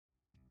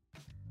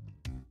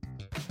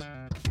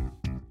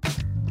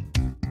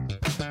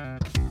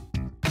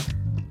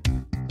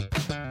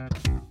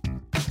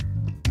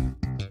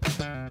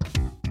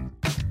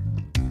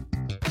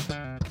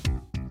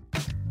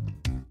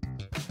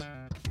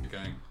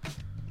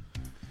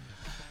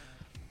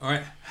All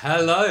right.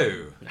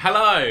 Hello.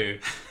 Hello.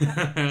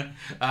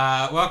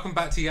 Welcome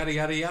back to Yada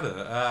Yada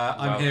Yada.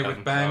 I'm here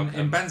with Ben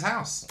in Ben's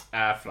house.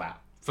 Flat.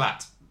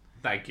 Flat.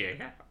 Thank you.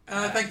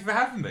 Thank you for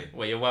having me.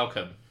 Well, you're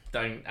welcome.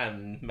 Don't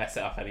mess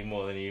it up any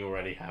more than you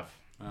already have.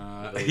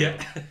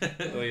 Yeah.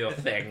 All your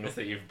things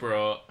that you've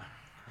brought.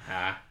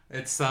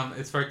 It's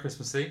very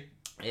Christmassy.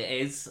 It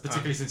is.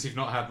 Particularly since you've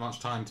not had much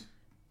time to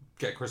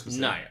get Christmas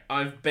in. No,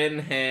 I've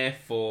been here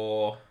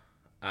for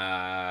 3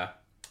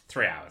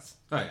 hours.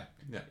 Oh yeah.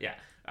 Yeah. Yeah.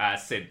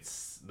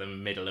 Since the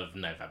middle of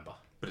November.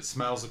 But it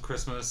smells of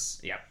Christmas.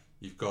 Yeah.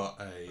 You've got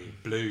a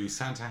blue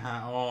Santa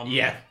hat on.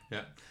 Yeah.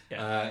 Yeah.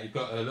 Yeah. You've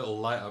got a little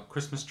light up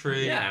Christmas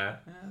tree. Yeah.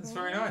 It's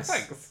very nice.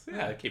 Thanks.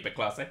 Yeah, keep it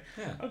classy.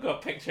 Yeah. I've got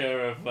a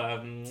picture of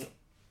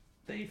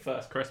the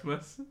first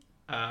Christmas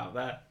out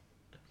there.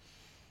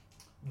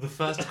 The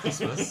first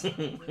Christmas.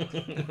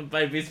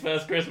 Baby's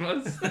first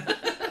Christmas. Is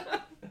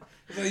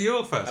that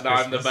your first And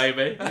Christmas? I'm the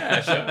baby.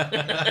 Yeah, sure.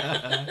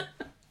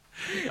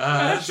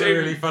 That's a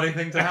really funny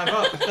thing to have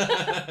up.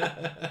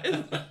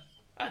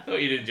 I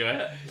thought you'd enjoy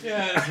it.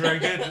 Yeah, it's very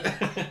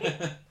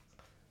good.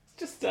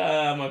 Just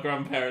my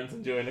grandparents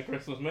enjoying a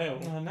Christmas meal.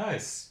 Oh,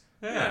 nice.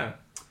 Yeah. Yeah.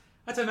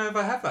 I don't know if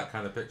I have that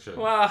kind of picture.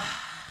 Well,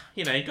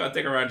 you know, you got to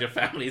dig around your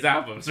family's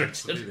albums, Richard.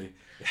 Absolutely.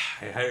 Yeah,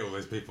 I hate all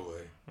those people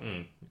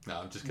though.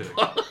 No, I'm just kidding.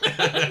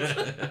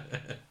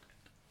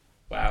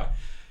 Wow.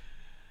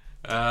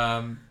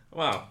 Um,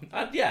 Well,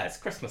 yeah, it's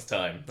Christmas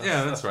time.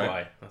 That's right.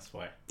 Why. That's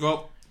why.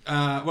 well,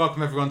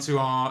 welcome everyone to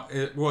our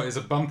what is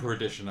a bumper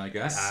edition, I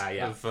guess,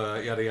 Yeah. of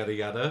Yada Yada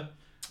Yada.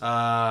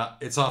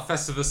 It's our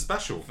Festivus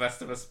special.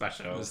 Festivus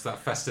special. It's that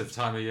festive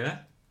time of year.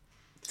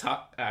 Do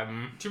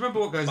you remember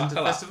what goes into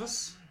Buckle up.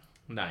 Festivus?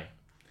 No.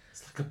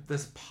 It's like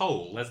there's a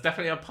pole. There's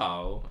definitely a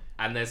poll,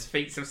 and there's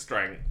feats of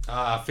strength,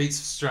 Feats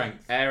of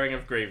strength. airing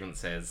of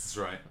grievances, That's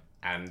right.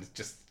 and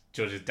just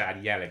George's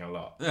dad yelling a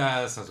lot.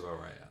 Yeah, that sounds about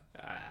right.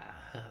 Yeah.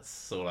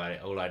 That's all I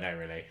know,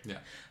 really. Yeah.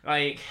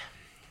 Like,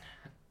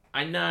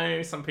 I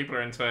know some people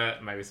are into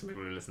it. Maybe some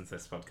people who listen to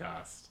this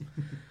podcast,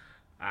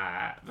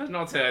 but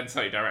not to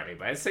insult you directly.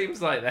 But it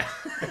seems like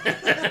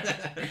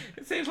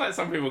it seems like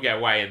some people get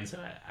way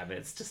into it, and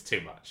it's just too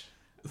much.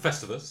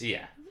 Festivus.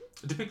 Yeah.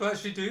 Do people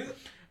actually do it?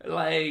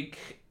 Like,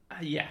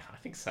 yeah, I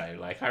think so.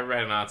 Like, I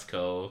read an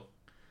article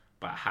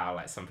about how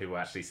like some people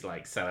actually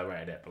like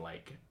celebrated it, but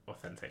like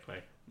authentically.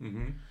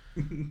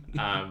 Mm-hmm.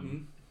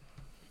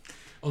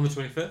 On the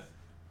 25th?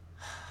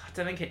 I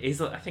don't think it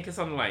is. I think it's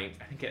on like.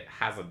 I think it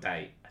has a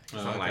date. I think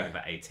it's on like the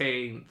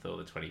 18th or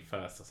the 21st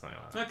or something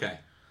like that. Okay.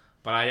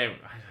 But I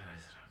don't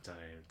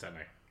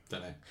know.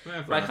 Don't know.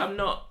 Yeah, Like I'm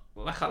not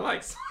like I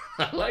like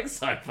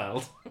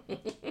Seinfeld,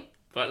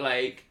 but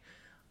like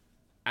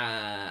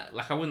I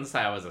wouldn't say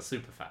I was a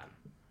super fan.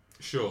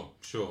 Sure.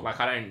 Like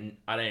I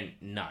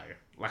don't know.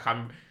 Like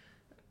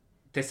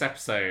this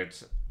episode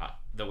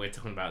that we're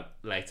talking about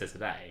later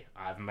today,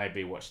 I've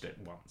maybe watched it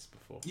once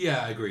before.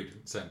 Yeah, agreed.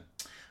 Same.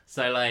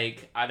 So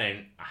like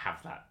I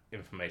have that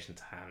information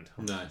to hand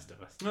on No. most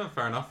of us. No,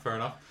 fair enough.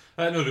 Nor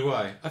do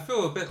I. I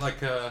feel a bit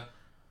like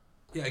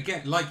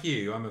again, like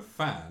you, I'm a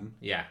fan,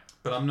 Yeah.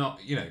 but I'm not,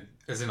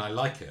 as in I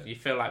like it. You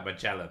feel like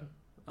Magellan.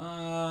 Do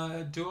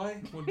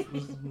I? What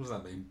does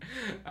that mean?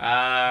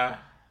 I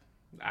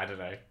don't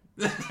know.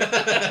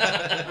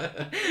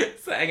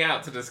 Setting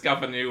out to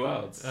discover new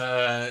worlds.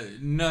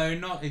 No,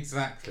 not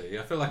exactly.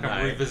 I feel like I'm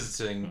No.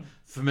 revisiting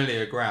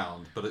familiar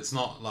ground, but it's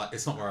not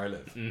where I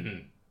live. Mm-hmm.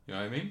 You know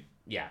what I mean?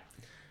 Yeah.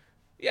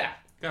 Yeah.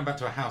 Going back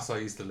to a house I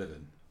used to live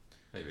in,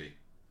 maybe.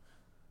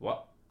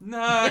 What?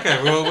 No,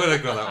 okay, we'll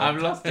ignore that one.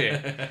 I've lost you.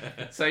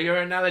 So your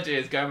analogy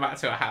is going back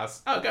to a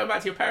house. Oh, going back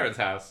to your parents'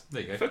 house.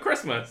 There you go. For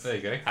Christmas. There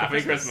you go.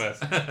 Happy Christmas.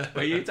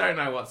 But you don't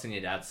know what's in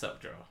your dad's sock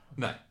drawer.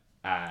 No.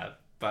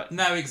 But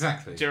No,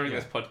 exactly. during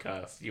this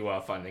podcast, you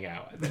are finding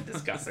out and then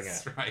discussing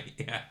That's it. right,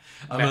 yeah.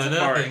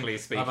 Metaphorically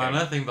speaking. I'm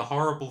unearthing the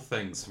horrible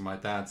things from my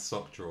dad's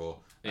sock drawer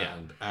Yeah.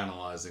 and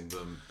analysing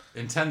them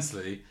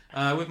intensely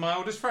with my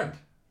oldest friend.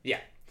 Yeah.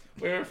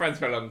 We were friends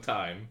for a long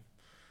time.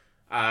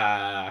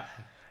 I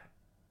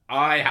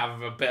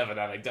have a bit of an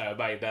anecdote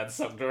about your dad's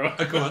sock drawer.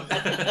 Oh, go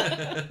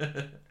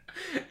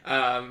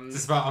on. Is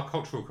this about our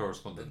cultural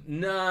correspondent?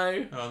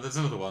 No. Oh, there's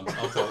another one.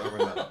 I'll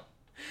bring that up.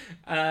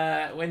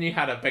 When you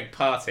had a big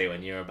party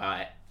when you were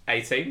about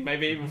 18,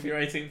 maybe even for your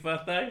 18th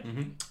birthday,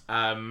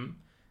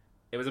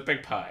 it was a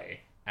big party,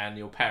 and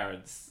your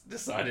parents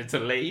decided to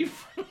leave,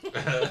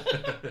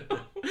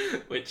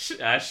 which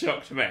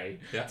shocked me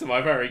to my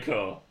very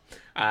core.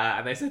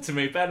 And they said to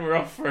me, "Ben, we're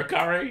off for a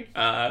curry.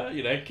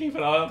 Keep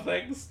an eye on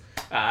things."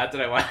 I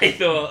don't know why I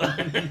thought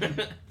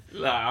that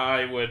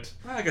I would.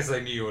 Well, I guess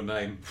they knew your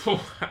name. So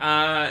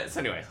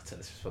anyway, I'll take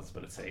this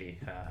responsibility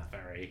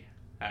very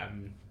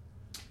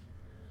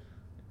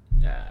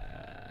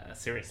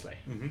seriously.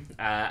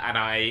 And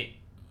I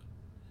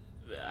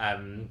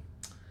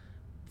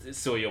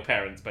saw your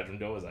parents' bedroom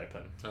door was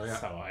open. Oh, yeah.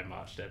 So I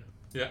marched in.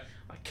 Yeah.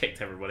 I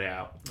kicked everybody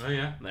out. Oh,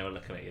 yeah. And they were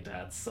looking at your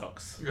dad's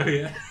socks. Oh,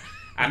 yeah.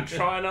 And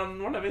trying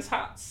on one of his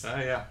hats. Oh,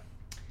 yeah.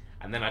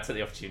 And then I took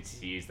the opportunity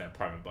to use their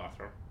private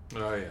bathroom.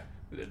 Oh, yeah.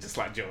 Just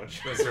like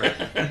George. That's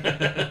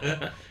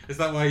right. Is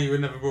that why you were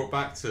never brought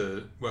back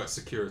to work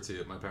security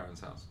at my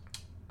parents' house?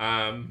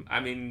 I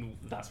mean,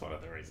 that's one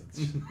of the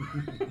reasons.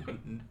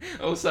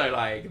 Also,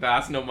 like,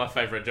 that's not my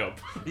favourite job.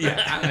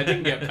 Yeah. And I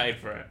didn't get paid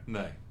for it.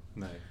 No.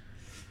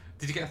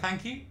 Did you get a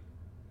thank you?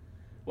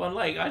 Well,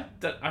 like, I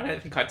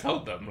don't think I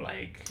told them,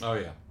 like, Oh,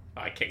 yeah.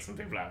 I kicked some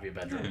people out of your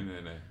No. bedroom.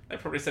 They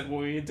probably said,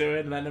 what were you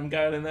doing? Letting them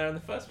go in there in the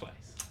first place.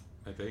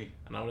 Maybe.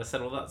 And I would have said,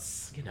 well,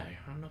 that's,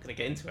 I'm not going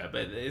to get into it,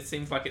 but it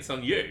seems like it's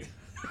on you.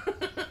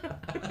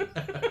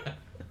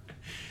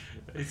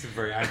 He's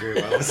very angry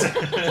about this.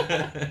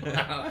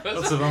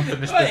 Lots of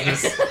unfinished Like,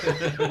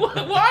 business.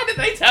 Why did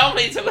they tell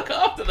me to look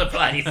after the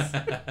place?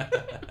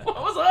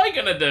 What was I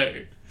going to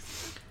do?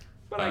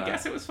 But I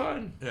guess it was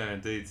fun. Yeah,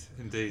 indeed.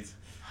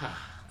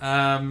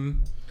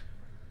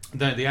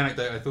 No, the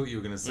anecdote I thought you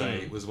were going to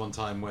say was one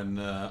time when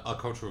our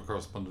cultural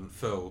correspondent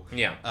Phil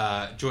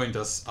joined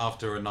us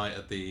after a night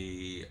at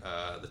the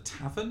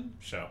tavern.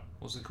 Sure.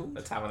 What's it called?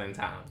 The tavern in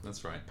town.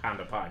 That's right. Pound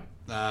a pint.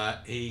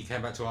 He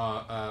came back to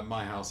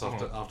my house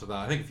after that.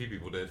 I think a few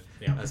people did.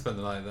 Yeah. And spent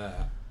the night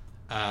there.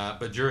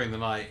 But during the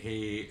night,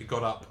 he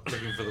got up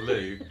looking for the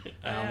loo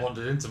and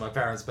wandered into my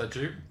parents'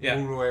 bedroom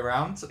all the way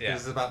around. Yeah. He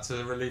was about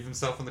to relieve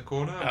himself in the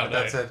corner. And Oh, my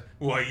dad no. said,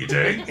 "What are you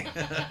doing?"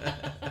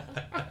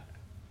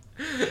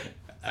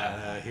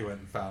 He went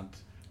and found,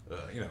 a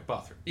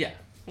bathroom. Yeah.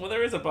 Well,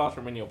 there is a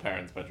bathroom in your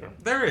parents' bedroom.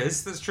 There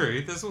is. That's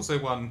true. There's also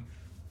one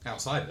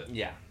outside it.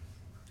 Yeah.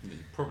 That you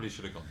probably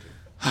should have gone to.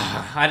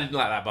 I didn't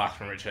like that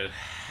bathroom, Richard.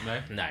 No.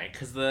 No,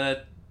 because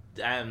the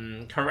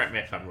correct me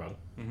if I'm wrong,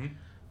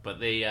 but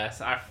the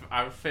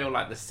I feel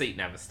like the seat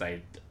never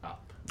stayed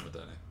up. I don't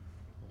know.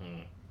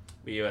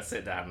 Were you a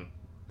sit down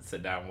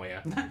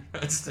where? I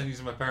just don't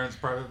use my parents'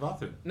 private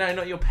bathroom. No,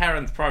 not your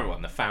parents' private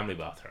one, the family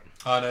bathroom.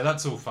 Oh no,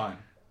 that's all fine.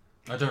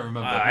 I don't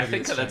remember. I Maybe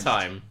think it's at the changed.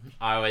 time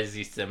I always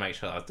used to make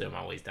sure I was doing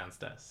my wheeze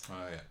downstairs.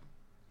 Oh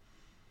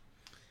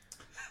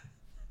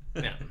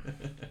yeah. Yeah.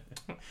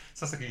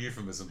 Sounds like a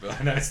euphemism, but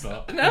I know it's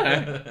not.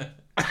 No.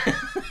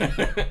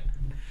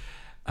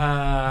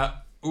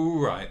 All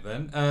right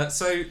then.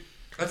 So,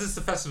 as it's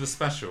the Festivus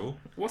special,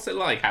 What's it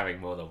like having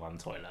more than one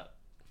toilet?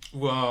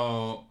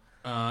 well,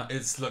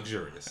 it's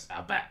luxurious.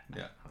 I bet.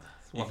 Yeah.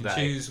 You One can day.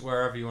 choose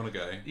wherever you want to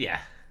go. Yeah.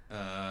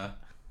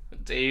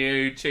 Do Do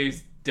you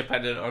choose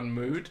dependent on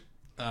mood?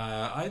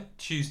 I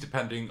choose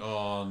depending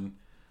on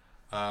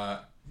the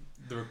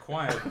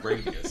required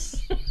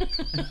radius.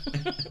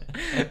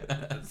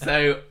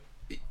 So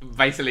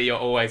basically, you're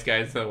always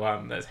going to the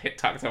one that's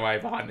tucked away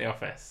behind the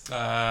office.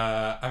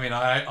 I mean,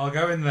 I'll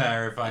go in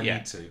there if I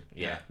need to.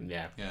 Yeah.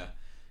 Yeah.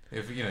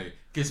 If,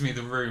 gives me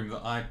the room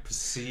that I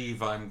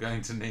perceive I'm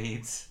going to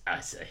need. I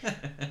see.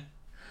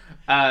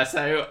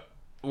 So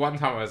one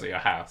time I was at your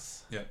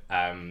house. Yeah.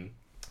 And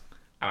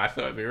I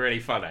thought it'd be really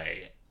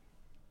funny.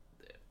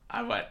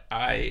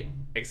 I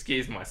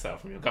excused myself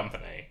from your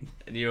company,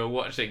 and you were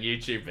watching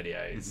YouTube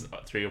videos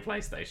through your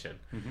PlayStation.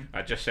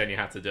 I'd just shown you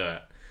how to do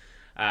it.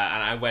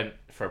 And I went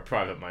for a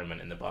private moment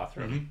in the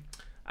bathroom.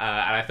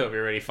 And I thought it'd be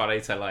really funny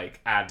to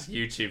add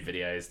YouTube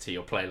videos to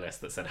your playlist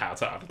that said how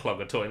to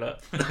unclog a toilet.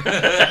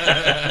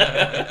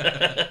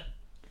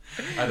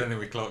 I don't think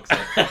we clocked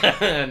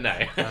it. No.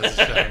 That's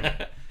a shame.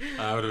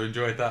 I would have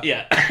enjoyed that.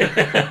 Yeah.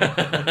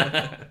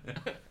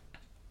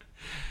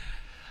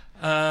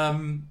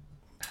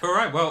 All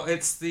right. Well,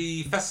 it's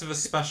the Festivus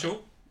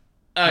special.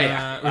 Oh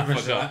yeah, we've I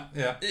mentioned forgot.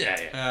 that. Yeah.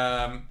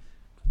 Yeah.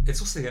 It's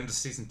also the end of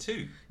season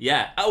 2.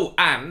 Yeah. Oh,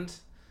 and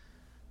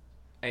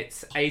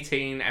it's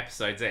 18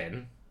 episodes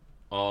in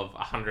of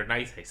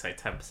 180, so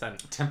 10%.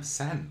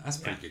 10%. That's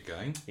pretty good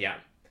going. Yeah.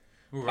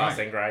 All right.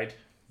 Passing grade.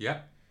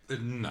 Yep.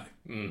 No.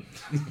 Okay.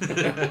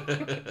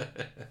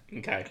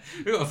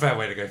 We've got a fair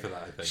way to go for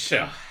that, I think.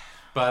 Sure.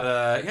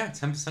 But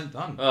 10%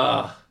 done.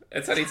 Oh,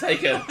 it's only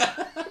taken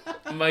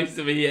most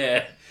of a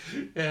year.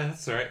 Yeah,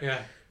 that's all right.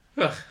 Yeah.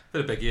 Ugh.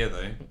 Been a big year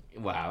though.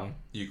 Wow.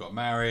 You got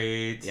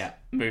married. Yeah.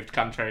 Moved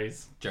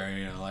countries.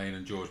 Jerry and Elaine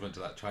and George went to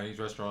that Chinese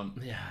restaurant.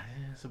 Yeah,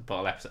 it's a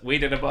bottle episode. We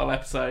did a bottle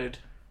episode.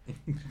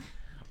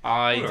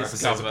 I What are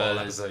episodes of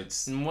bottle discovered.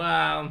 episodes?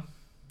 Well,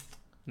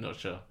 not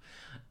sure.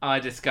 I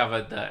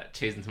discovered that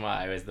cheese and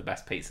tomato is the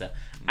best pizza,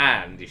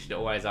 and you should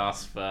always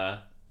ask for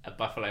a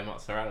buffalo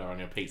mozzarella on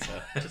your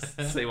pizza. Just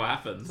to see what I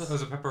thought happens. that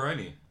was a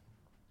pepperoni.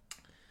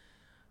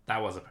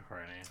 That was a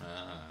pepperoni.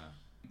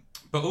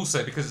 But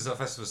also, because it's our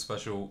festival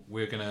special,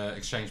 we're going to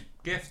exchange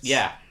gifts.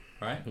 Yeah,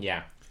 Right?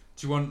 yeah,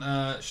 Do you want,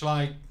 how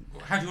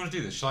do you want to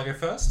do this? Shall I go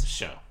first?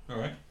 sure.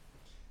 Alright.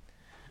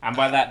 And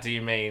by that, do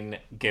you mean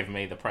give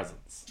me the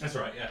presents? That's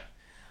right, yeah.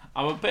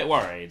 I'm a bit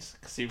worried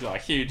because you've got a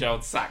huge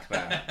old sack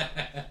there.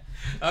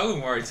 I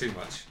wouldn't worry too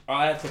much.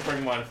 I had to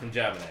bring mine from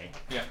Germany.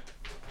 Yeah.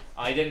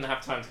 I didn't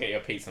have time to get you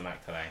a pizza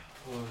Mac today.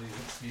 All these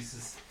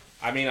excuses.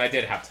 I mean, I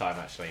did have time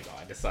actually, but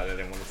I decided I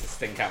didn't want it to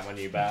stink out my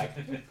new bag.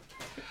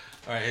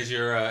 Alright, here's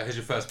your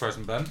first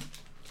present, Ben.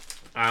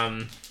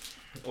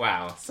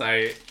 Wow.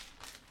 So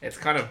it's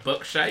kind of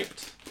book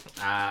shaped,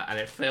 and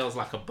it feels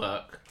like a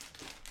book.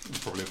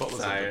 Probably a bottle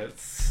of So something.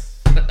 it's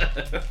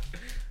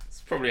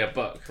it's probably a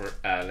book,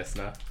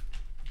 listener.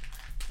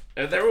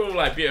 They're all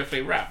like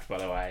beautifully wrapped, by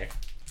the way.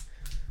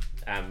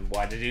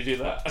 Why did you do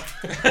that?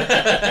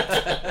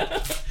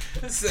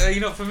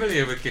 You're not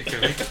familiar with gift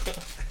giving?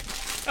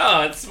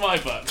 Oh, it's my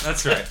book.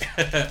 That's right.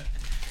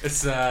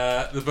 It's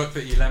the book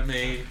that you lent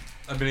me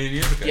a million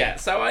years ago. Yeah,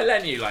 so I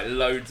lent you like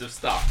loads of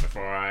stuff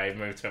before I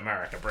moved to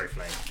America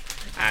briefly,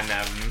 and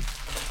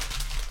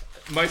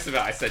most of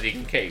it I said you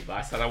can keep, but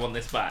I said I want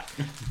this back,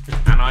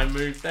 and I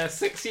moved there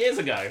 6 years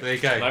ago. There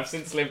you go. And I've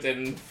since lived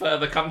in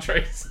further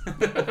countries.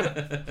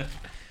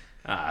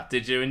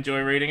 Did you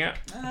enjoy reading it?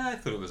 I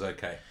thought it was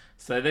okay.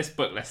 So this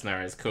book,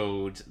 listener, is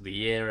called The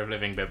Year of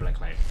Living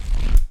Biblically.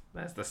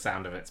 There's the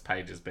sound of its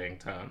pages being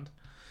turned.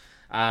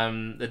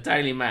 The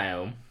Daily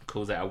Mail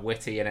calls it a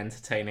witty and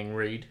entertaining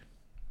read.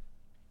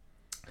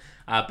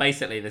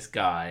 Basically, this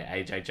guy,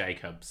 AJ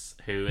Jacobs,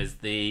 who is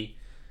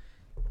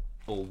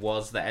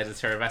was the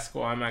editor of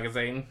Esquire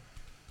magazine,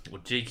 or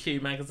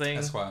GQ magazine.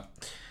 Esquire.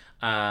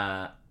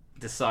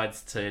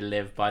 Decides to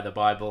live by the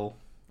Bible,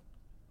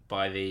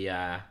 by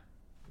the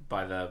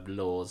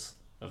laws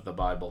of the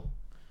Bible,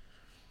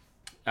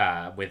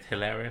 with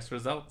hilarious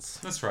results.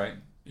 That's right.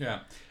 Yeah,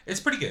 it's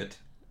pretty good.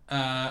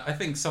 I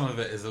think some of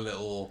it is a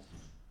little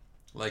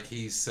like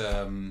he's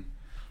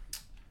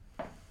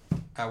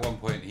at one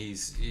point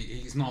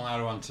he's not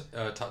allowed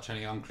to touch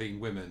any unclean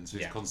women, so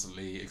he's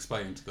constantly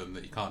explaining to them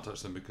that you can't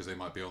touch them because they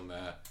might be on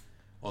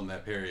their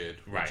period,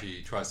 which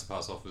he tries to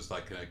pass off as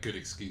like a good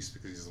excuse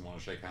because he doesn't want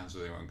to shake hands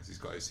with anyone because he's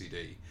got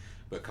OCD,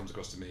 but it comes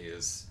across to me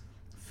as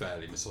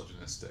fairly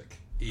misogynistic,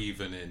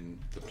 even in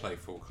the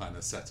playful kind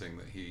of setting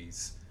that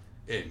he's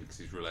in, because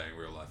he's relaying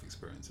real life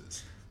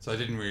experiences. So I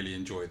didn't really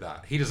enjoy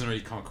that. He doesn't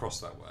really come across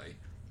that way.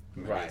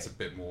 Maybe it's a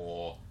bit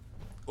more,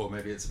 or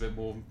maybe it's a bit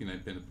more, been a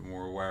bit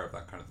more aware of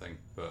that kind of thing.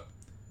 But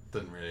I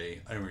don't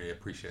really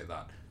appreciate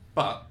that.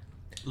 But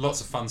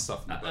lots of fun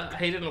stuff in the book.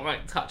 He didn't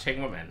like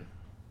touching women.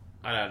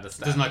 I don't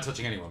understand. Doesn't like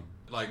touching anyone.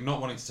 Like,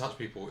 not wanting to touch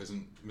people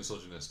isn't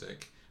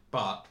misogynistic,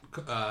 but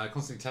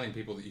constantly telling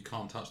people that you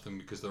can't touch them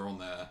because they're on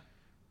their,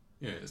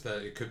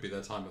 it could be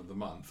their time of the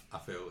month, I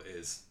feel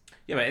is.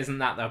 Yeah, but isn't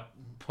that the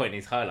point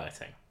he's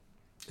highlighting?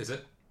 Is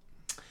it?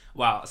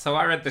 Well, so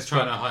I read this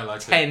book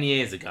 10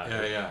 years ago.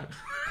 Yeah.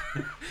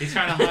 He's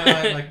trying to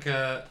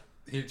highlight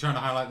he's trying to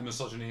highlight the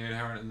misogyny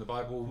inherent in the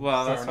Bible.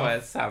 Well, that's what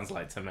it sounds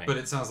like to me. But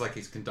it sounds like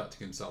he's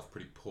conducting himself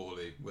pretty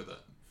poorly with it.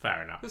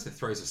 Fair enough. Because he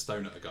throws a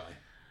stone at a guy.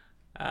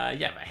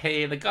 Yeah, but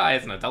the guy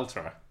is an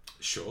adulterer.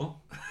 Sure.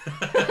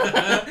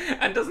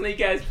 And doesn't he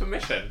get his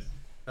permission?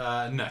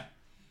 No.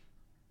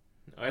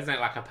 Or isn't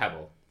it like a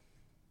pebble?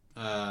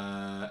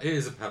 It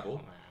is a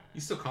pebble. You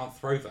still can't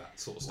throw that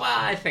sort of stuff. Well,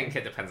 I think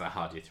it depends on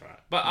how hard you throw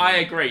it. But I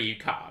agree you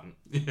can't.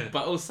 Yeah.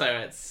 But also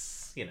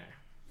it's,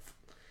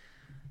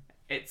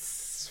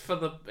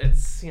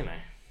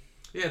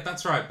 Yeah,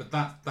 that's right, but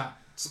that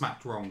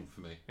smacked wrong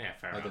for me. Yeah,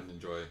 fair enough. I didn't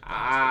enjoy it.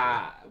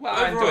 Well,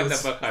 I enjoyed the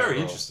book overall.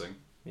 Very interesting.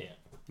 Yeah.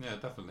 Yeah,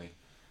 definitely.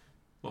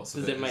 Does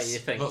it make you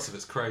think? Lots of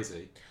it's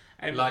crazy.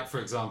 Like, for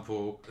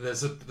example,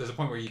 there's a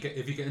point where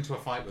if you get into a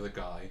fight with a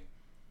guy,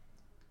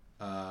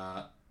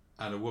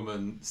 and a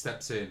woman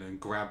steps in and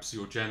grabs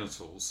your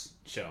genitals,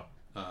 sure,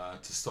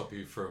 to stop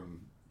you from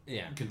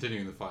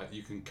continuing the fight,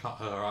 you can cut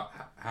her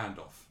hand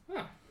off.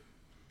 Huh.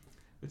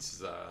 Which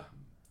is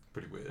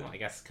pretty weird. Well, I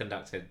guess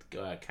conducted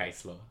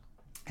case law.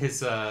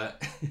 His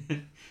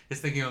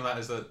thinking on that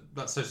is that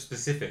that's so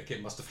specific,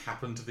 it must have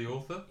happened to the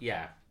author.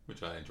 Yeah.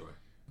 Which I enjoy.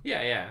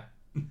 Yeah.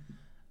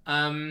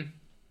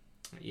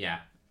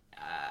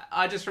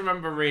 I just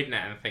remember reading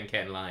it and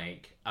thinking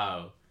like,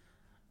 oh,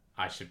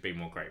 I should be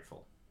more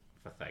grateful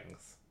for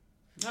things.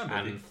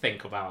 And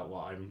think about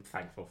what I'm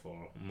thankful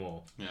for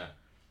more. Yeah.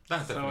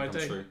 That definitely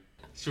comes through.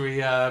 Should we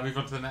move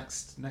on to the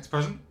next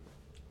present?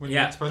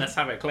 Next present? Let's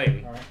have it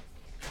clean. All right.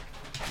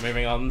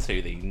 Moving on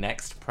to the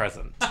next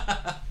present.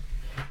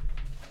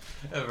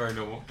 Very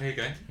normal. Here you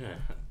go. Yeah.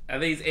 Are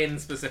these in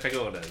specific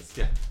orders?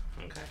 Yeah.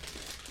 Okay.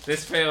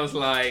 This feels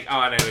like... Oh,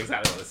 I know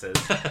exactly what this is.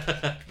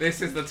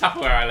 This is the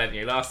Tupperware I lent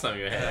you last time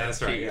you were here. Yeah,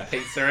 that's right. Keep your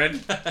pizza in.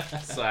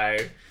 So,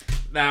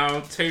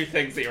 now 2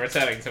 things that you're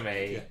returning to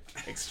me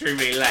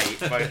extremely late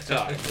both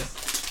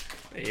times.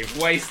 You've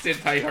wasted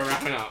paper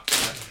wrapping up.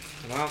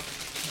 Well,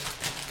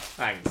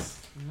 thanks.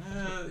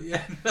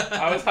 Yeah.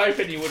 I was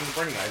hoping you wouldn't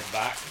bring those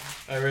back.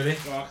 Oh, really?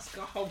 Oh, it's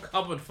got a whole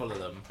cupboard full of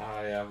them.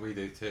 Oh, yeah, we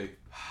do too.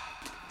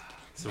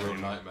 It's a real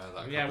nightmare, that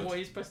cupboard. Yeah, what are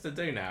you supposed to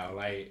do now?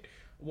 Like,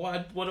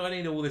 what do I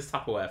need all this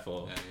Tupperware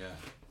for? Yeah.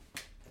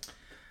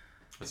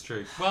 That's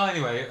true. Well,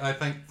 anyway, I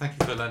thank you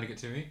for lending it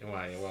to me.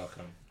 Well, you're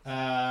welcome.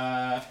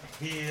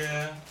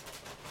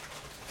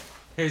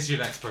 Here's your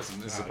next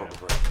present. This is a proper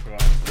present.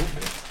 Right.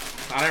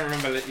 I don't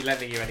remember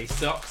lending you any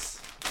socks.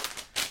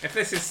 If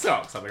this is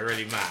socks, I'll be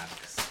really mad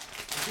because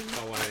I do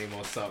not want any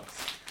more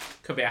socks.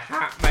 Could be a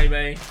hat,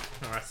 maybe,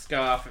 or a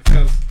scarf. It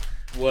feels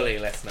woolly,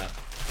 listener.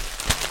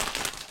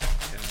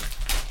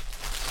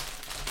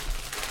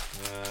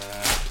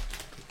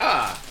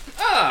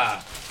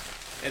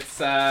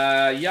 It's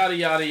a yada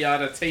yada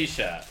yada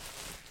t-shirt.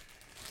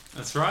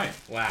 That's right.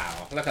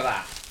 Wow, look at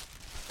that.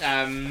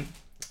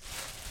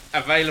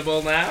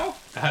 Available now.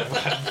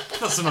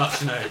 Not so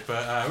much, no,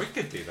 but we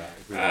could do that.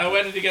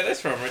 Where did you get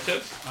this from,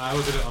 Richard? I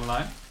ordered it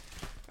online.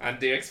 And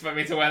do you expect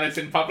me to wear this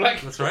in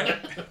public? That's right.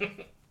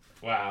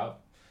 Wow.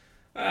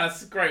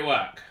 That's great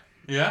work.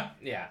 Yeah?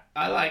 Yeah.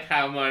 I like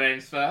how my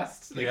name's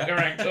first, the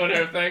correct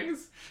order of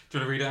things. Do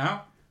you want to read it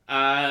out?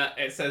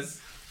 It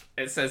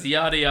says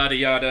yada yada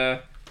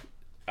yada,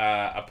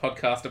 a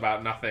podcast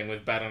about nothing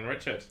with Ben and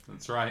Richard.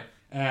 That's right.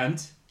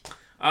 And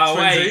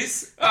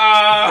twinsies. Wait.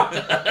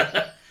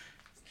 Oh.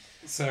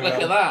 So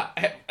look at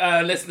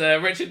that, listener.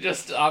 Richard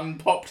just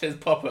unpopped his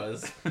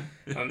poppers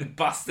and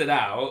busted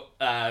out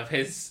of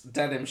his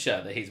denim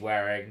shirt that he's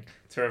wearing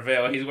to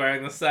reveal he's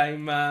wearing the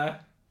same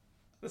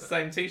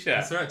t-shirt.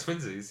 That's right,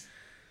 twinsies.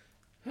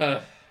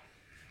 I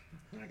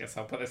guess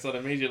I'll put this on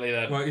immediately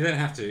then. Well, you don't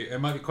have to. It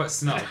might be quite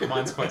snug.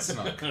 Mine's quite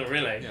snug. Oh,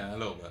 really? Yeah, a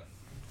little bit.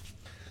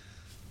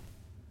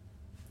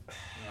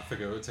 I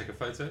figure we'll take a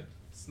photo.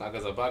 Snug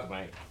as a bug,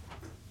 mate.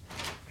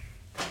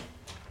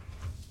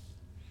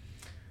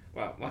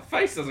 Well, my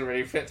face doesn't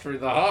really fit through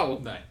the hole.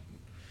 No.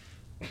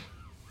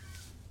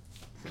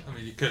 I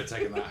mean, you could have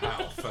taken that hat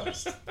off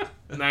first.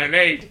 No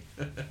need.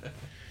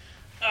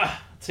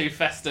 Too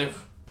festive.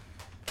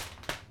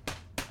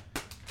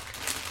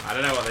 I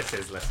don't know what this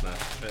is, listener.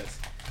 But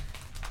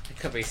it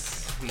could be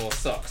more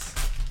socks.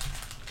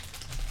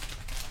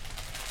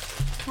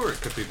 Or it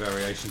could be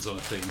variations on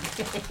a theme.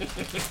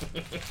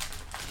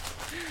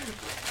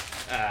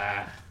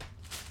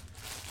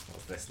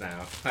 What's this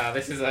now?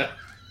 This is a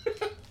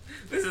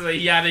this is a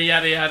yada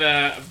yada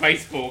yada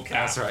baseball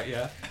cap. That's right,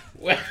 yeah.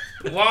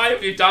 Why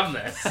have you done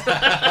this?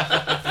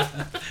 I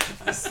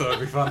just thought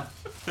it'd be fun.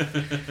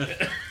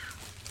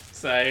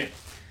 So,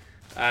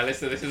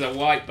 listen, this is a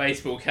white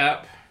baseball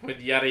cap with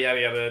yada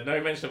yada yada.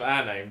 No mention of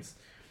our names.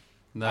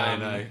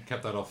 No,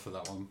 kept that off for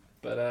that one.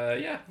 But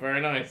yeah, very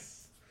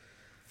nice.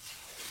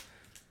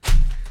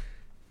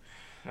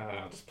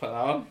 I'll just put that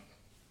on.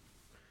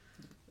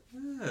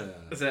 Yeah.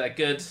 Is it a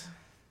good?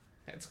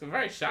 It's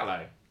very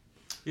shallow.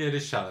 Yeah, it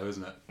is shallow,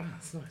 isn't it? Oh,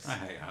 that's nice. I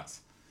hate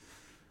hats.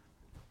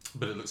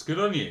 But it looks good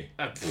on you.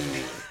 Do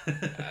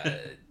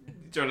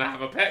you want to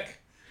have a pick?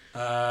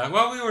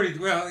 Well,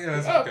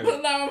 yeah.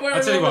 But now I'm wearing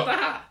I'll tell you with what. the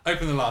hat.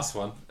 Open the last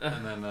one,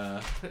 and then.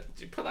 Do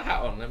you put the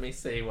hat on? Let me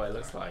see what it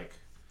looks like.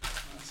 I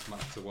might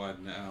have to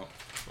widen it out.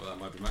 Well, that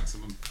might be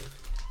maximum.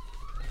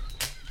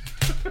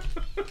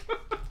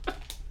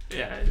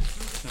 Yeah,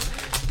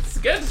 it's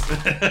good.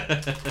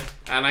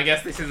 And I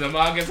guess this is a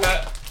mug, is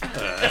it?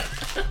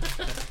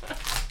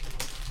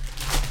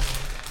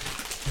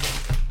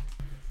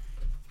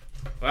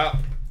 Well,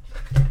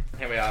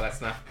 here we are,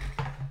 listener.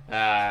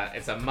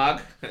 It's a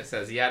mug. It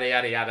says yada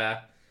yada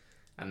yada,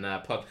 and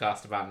a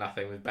podcast about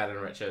nothing with Ben and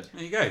Richard.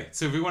 There you go.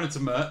 So if we wanted to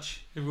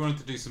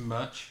do some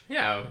merch,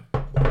 Yeah.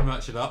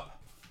 merch it up,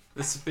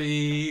 this would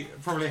be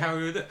probably how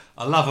we would do it.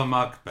 I love a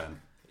mug,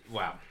 Ben.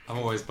 Wow. I'm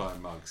always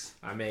buying mugs.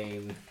 I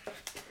mean,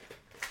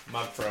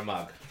 mug for a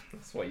mug.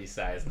 That's what you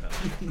say, isn't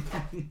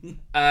it?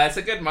 It's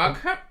a good mug.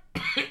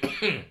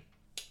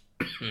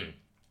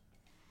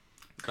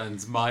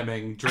 Ben's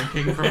miming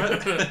drinking from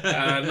it.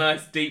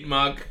 Nice deep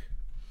mug.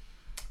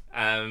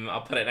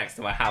 I'll put it next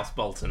to my House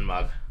Bolton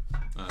mug.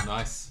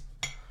 Nice.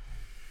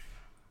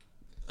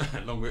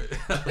 Along with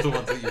the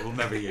ones that you will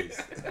never use.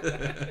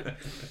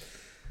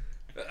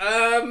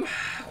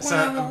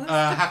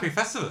 Happy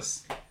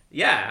Festivus.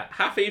 Yeah,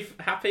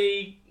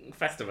 happy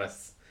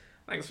Festivus.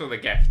 Thanks for the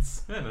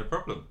gifts. Yeah, no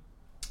problem.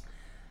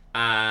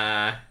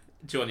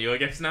 Do you want your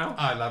gifts now?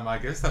 I like my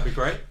gifts. That'd be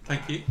great.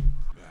 Thank you.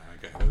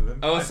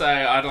 Also,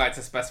 I'd like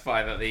to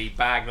specify that the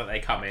bag that they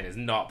come in is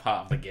not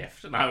part of the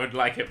gift, and I would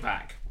like it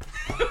back.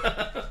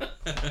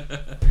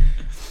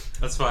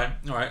 That's fine.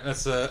 All right,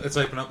 let's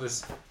open up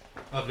this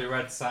lovely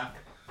red sack.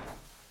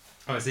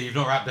 Oh, so you've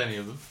not wrapped any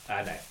of them? No.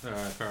 All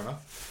right, fair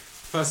enough.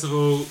 First of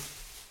all,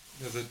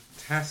 there's a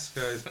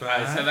Tesco's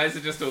bag. So those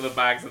are just all the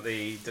bags that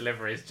the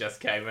deliveries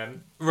just came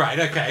in. Right.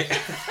 Okay.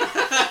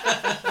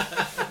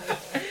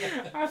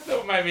 I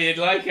thought maybe you'd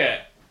like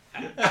it.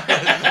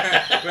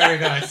 Very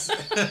nice.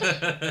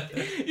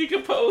 You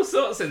can put all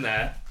sorts in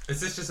there.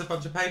 Is this just a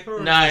bunch of paper? Or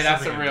No,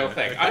 that's a real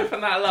thing. Okay.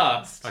 Open that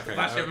last. Okay,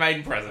 that's your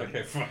main present.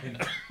 Okay, fine.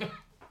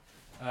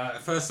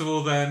 First of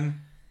all,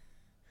 then,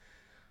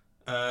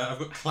 I've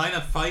got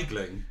Kleiner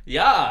Feigling.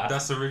 Yeah.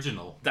 Das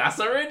Original. Das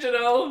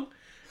Original.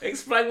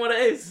 Explain what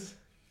it is.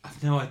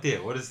 I've no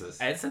idea. What is this?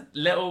 It's a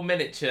little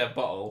miniature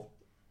bottle.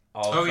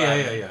 Of,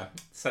 yeah.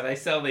 So they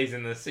sell these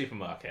in the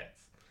supermarkets.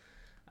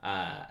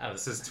 It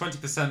says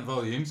 20%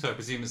 volume, so I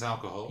presume it's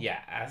alcohol. Yeah,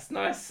 it's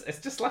nice. It's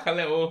just like a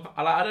little.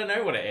 I don't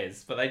know what it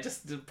is, but they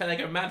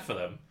go mad for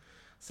them.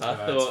 So I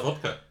thought it's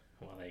vodka.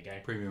 Well, there you go.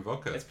 Premium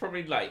vodka. It's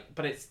probably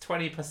but it's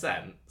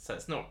 20%, so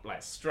it's not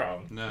like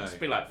strong. No, it's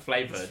be like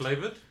flavored. It's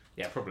flavored.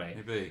 Yeah, probably.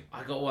 Maybe.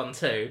 I got one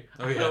too.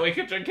 Oh, I thought we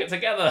could drink it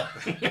together.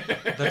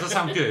 That does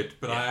sound good,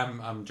 but yeah.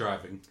 I'm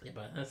driving. Yeah,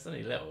 but that's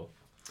only little.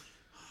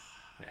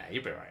 Yeah,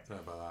 you'll be right.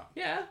 Don't know about that.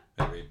 Yeah.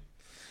 Maybe.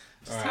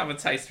 Just have a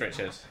taste,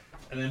 Richard.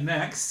 And then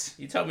next...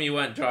 You told me you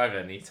weren't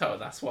driving.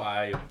 That's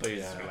why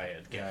booze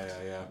related.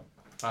 Yeah.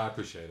 I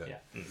appreciate it.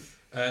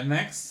 Yeah.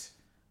 Next,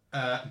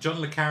 John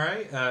le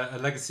Carre, A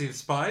Legacy of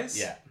Spies.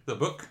 Yeah. The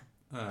book.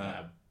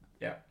 Yeah.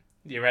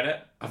 You read it?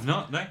 I've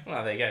not, no.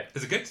 Well, there you go.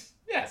 Is it good?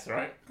 Yeah, it's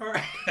alright.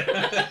 Alright.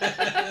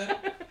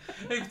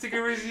 Any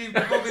particular reason you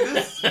bought me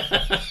this?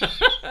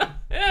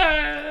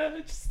 Yeah,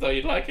 I just thought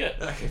you'd like it.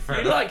 Okay, fair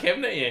You enough. like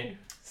him, don't you?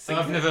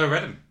 I've never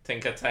read him.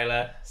 Tinker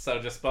Tailor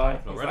Soldier Spy.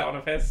 Was read that it. one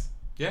of his?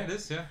 Yeah, it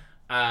is,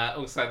 yeah.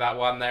 Also, that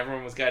one that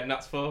everyone was going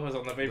nuts for was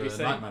on the BBC.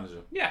 The Night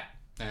Manager. Yeah.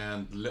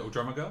 And Little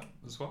Drummer Girl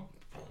as well.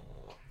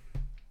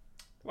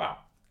 Wow.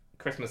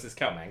 Christmas is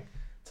coming.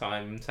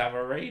 Time to have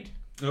a read.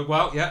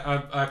 Well,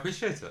 yeah, I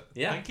appreciate it.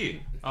 Yeah. Thank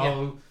you.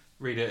 I'll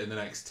read it in the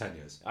next 10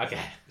 years. Okay.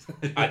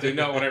 I do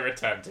not want to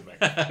return to me.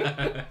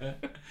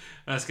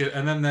 That's good.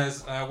 And then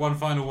there's one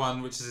final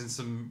one, which is in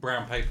some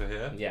brown paper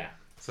here. Yeah.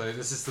 So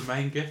this is the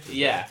main gift.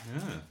 Yeah.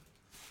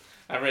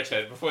 Yeah.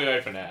 Richard, before you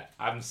open it,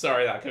 I'm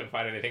sorry that I couldn't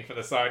find anything for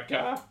the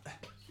sidecar.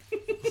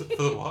 For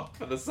the what?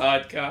 For the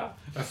sidecar.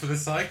 For the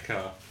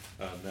sidecar.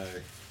 Oh no.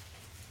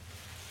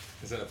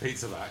 Is it a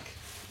pizza bag?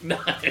 No,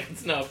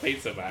 it's not a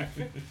pizza bag.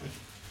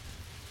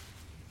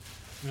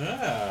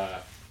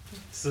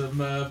 Some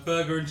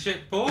burger and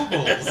chip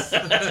baubles.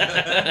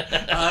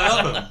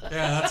 I love them.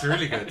 Yeah, that's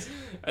really good.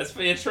 That's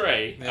for your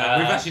tree. Yeah,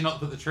 we've actually not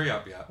put the tree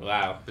up yet.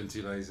 Wow. Been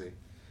too lazy.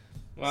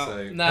 Well,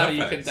 So, now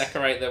you perfect. can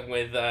decorate them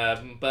with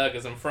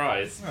burgers and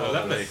fries. Oh,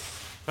 lovely.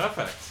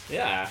 Perfect.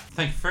 Yeah.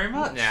 Thank you very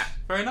much. Yeah.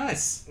 Very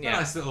nice. Yeah.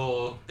 Nice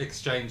little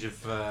exchange of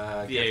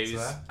gifts Views.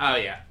 there. Oh,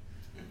 yeah.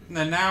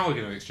 Now we're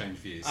going to exchange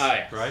views. Oh,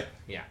 yeah. Right?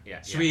 Yeah,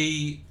 yeah. Should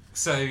we...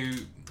 So,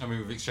 I mean,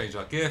 we've exchanged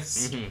our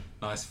gifts. Mm-hmm.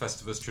 Nice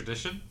Festivus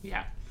tradition.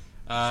 Yeah.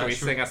 Should Should we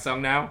sing a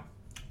song now?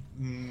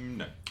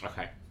 No.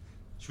 Okay.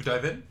 Should we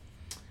dive in?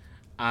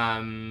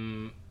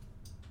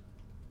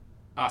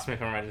 Ask me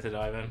if I'm ready to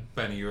dive in.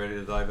 Benny, you ready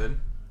to dive in?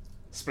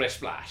 Splish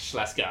splash,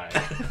 let's go.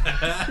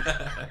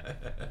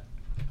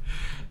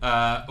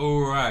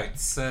 Alright,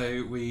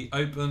 so we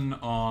open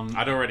on...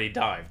 I'd already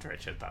dived,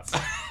 Richard, that's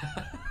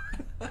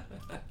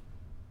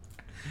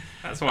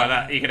that's why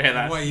that you can hear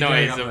that What are you doing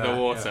noise up of there?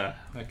 the water.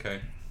 Yeah.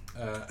 Okay.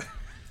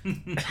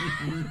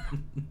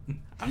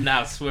 I'm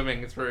now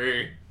swimming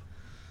through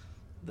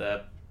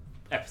the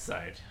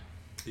episode.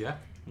 Yeah?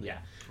 Yeah.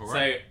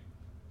 Alright. So,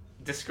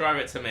 describe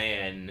it to me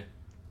in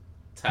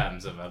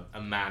terms of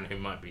a man who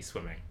might be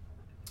swimming.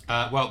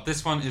 Well,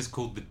 this one is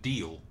called The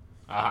Deal,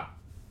 Uh-huh.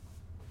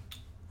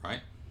 right?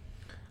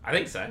 I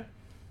think so.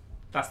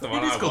 That's the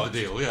one It is I called watched. The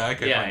Deal, yeah,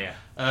 okay, Yeah,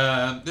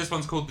 fine. This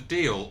one's called The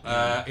Deal.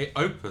 It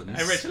opens...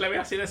 Hey, Richard, let me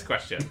ask you this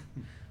question.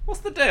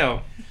 What's the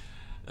deal?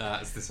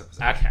 It's this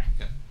episode. Okay.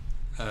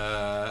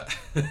 Yeah.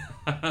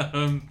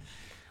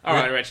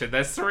 Alright, Richard,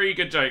 there's 3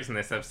 good jokes in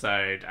this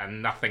episode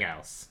and nothing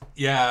else.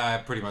 Yeah,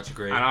 I pretty much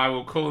agree. And I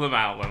will call them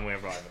out when we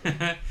arrive at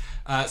them.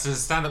 So there's a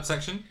stand-up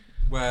section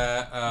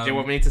where... Do you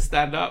want me to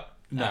stand up?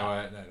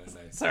 No, no.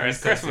 Sorry, it's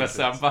Christmas,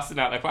 so I'm busting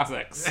out the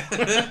classics.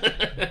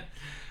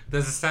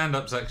 There's a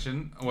stand-up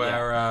section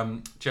where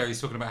Jerry's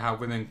talking about how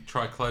women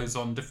try clothes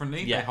on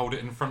differently. Yeah. They hold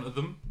it in front of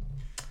them.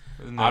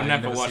 I've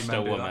never seen watched men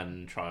a do that.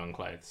 woman try on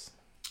clothes.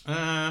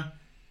 No.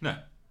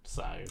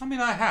 So, I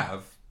mean, I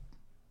have.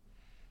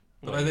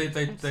 But Well, they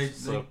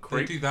sort of they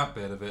creep. do that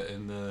bit of it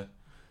in the...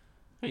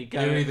 you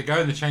They either go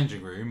in the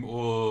changing room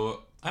or...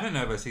 I don't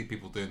know if I see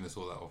people doing this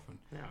all that often.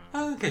 Yeah.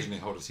 I occasionally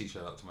hold a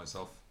t-shirt up to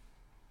myself.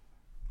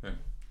 Yeah.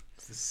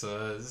 Is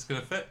this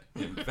going to fit?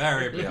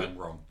 Invariably, I'm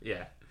wrong.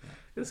 Yeah.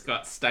 It's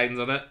got stains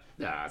on it.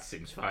 Nah, it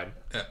seems fine.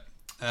 Yeah.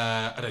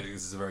 I don't think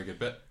this is a very good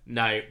bit.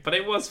 No, but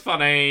it was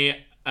funny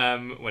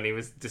when he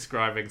was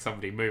describing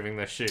somebody moving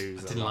their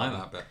shoes. I didn't like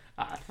that bit.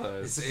 I thought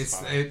it was It's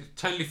funny.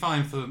 totally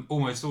fine for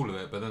almost all of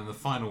it, but then the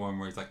final one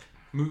where he's like,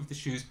 move the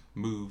shoes,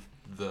 move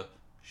the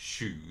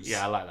shoes.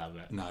 Yeah, I like that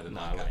bit. No, I didn't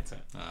No, like I liked it.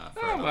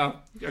 Fair Oh, enough.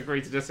 well,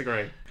 agree to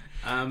disagree.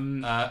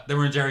 Then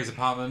we're in Jerry's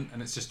apartment,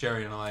 and it's just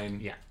Jerry and I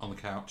Yeah. on the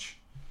couch.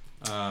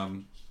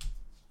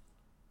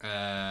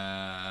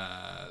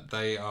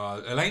 They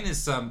are... Elaine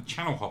is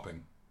channel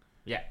hopping,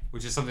 Yeah.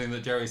 which is something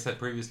that Jerry said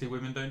previously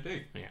women don't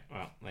do. Yeah,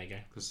 well, there you go.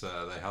 Because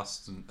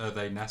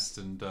they nest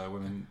and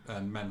women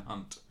and men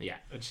hunt. Yeah,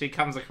 and she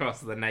comes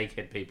across the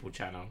Naked People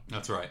channel,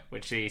 That's right.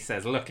 which she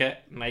says, look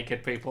at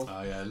naked people.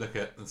 Oh yeah,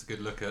 that's a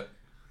good look at.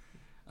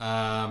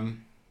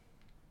 And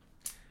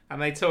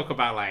they talk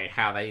about like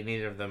how they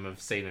neither of them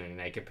have seen any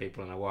naked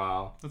people in a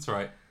while, That's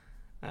right.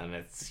 and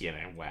it's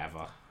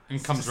whatever. And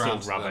It's comes just around all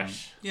to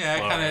rubbish. them. Yeah, it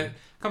Boring. kind of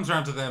comes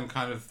around to them.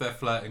 Kind of they're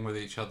flirting with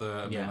each other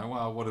and being Yeah. like,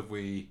 well, what if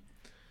we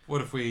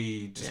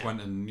just Yeah.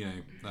 went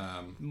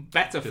and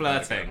Better Did that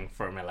flirting again.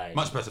 from Elaine.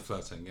 much better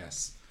flirting?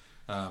 Yes.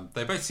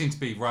 They both seem to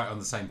be right on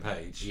the same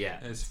page. Yeah.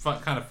 It's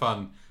kind of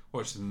fun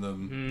watching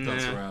them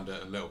dance Yeah. around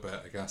it a little bit,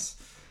 I guess.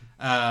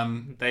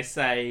 They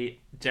say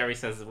Jerry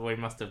says we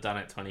must have done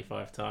it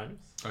 25 times.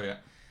 Oh yeah.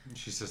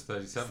 She says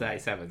 37.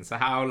 37. So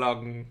how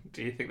long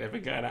do you think they've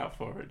been going out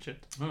for, Richard?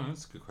 Oh,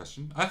 that's a good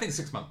question. I think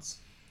 6 months.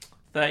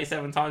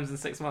 37 times in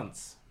 6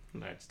 months.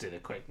 Let's do the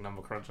quick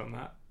number crunch on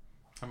that.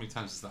 How many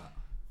times is that?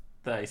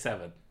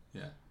 37.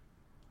 Yeah.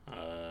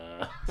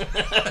 Uh...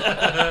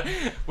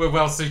 We're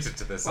well suited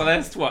to this. well,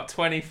 aren't there's what,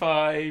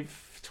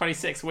 25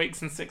 26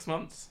 weeks and 6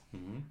 months.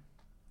 Mm-hmm.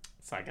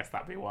 So I guess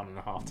that'd be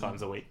 1.5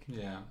 times a week.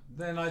 Yeah.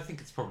 Then I think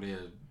it's probably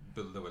a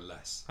little bit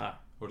less. I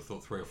would have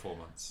thought 3 or 4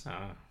 months.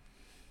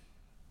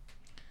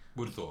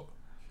 Would have thought.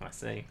 I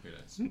see. Who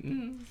knows?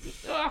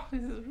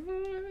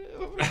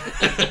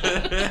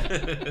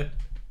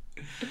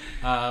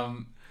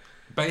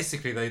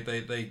 Basically,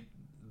 they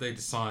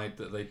decide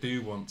that they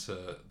do want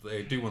to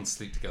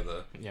sleep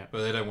together. Yeah.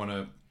 But they don't want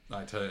to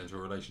turn it into a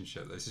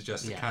relationship. They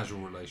suggest a casual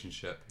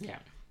relationship. Yeah.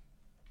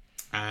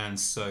 And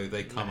so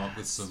they come up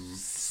with some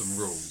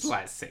rules.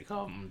 Like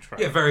sitcom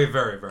trope. Yeah, very,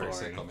 very, very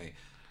sitcom-y.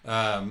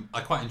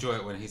 I quite enjoy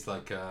it when he's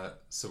like,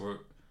 so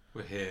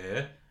we're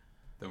here,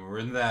 then we're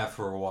in there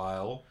for a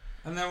while,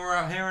 and then we're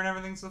out here and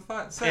everything's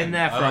the same. In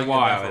there for a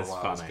while is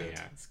funny.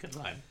 Yeah, it's a good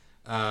line.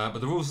 But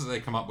the rules that they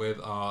come up with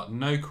are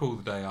no call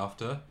the day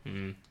after,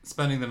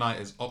 spending the night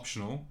is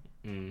optional,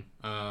 and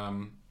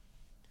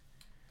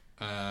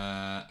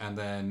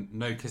then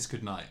no kiss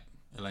goodnight.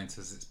 Elaine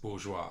says it's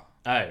bourgeois.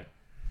 Oh.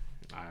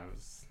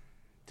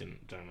 Don't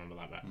remember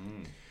that bit.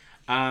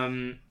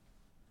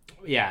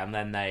 Yeah, and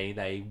then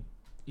they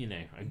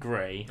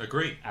agree,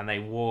 and they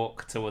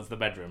walk towards the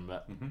bedroom.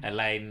 But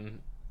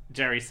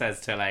Jerry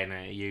says to Elaine,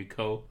 "Are you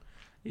cool?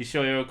 You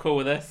sure you're cool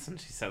with this?"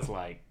 And she says,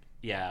 like,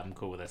 "Yeah, I'm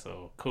cool with this,"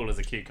 or "cool as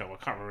a cucumber." I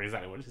can't remember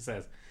exactly what she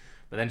says.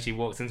 But then she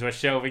walks into a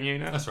shelving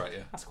unit. That's right.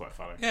 Yeah, that's quite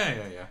funny.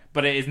 Yeah.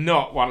 But it is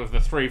not one of the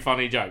 3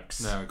 funny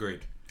jokes. No,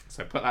 agreed.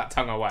 So put that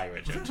tongue away,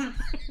 Richard.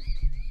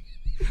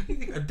 What do you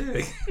think I'm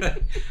doing?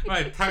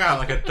 My tongue out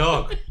like a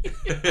dog.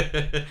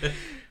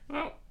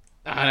 Well,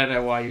 I don't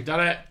know why you've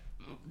done it.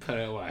 Put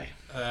it away.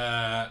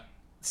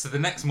 So the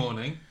next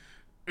morning,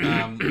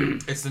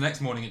 it's the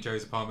next morning at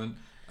Jerry's apartment.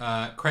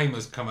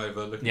 Kramer's come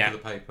over looking for the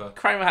paper.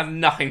 Kramer has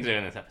nothing to do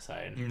in this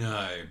episode.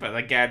 No. But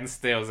again,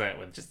 steals it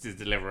with just his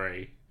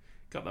delivery.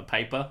 Got the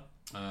paper?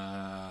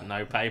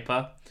 No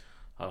paper?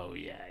 Oh,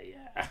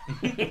 yeah.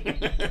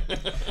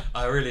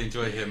 I really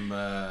enjoy him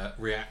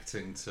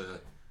reacting to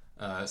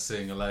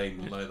seeing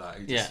Elaine like that.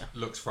 He just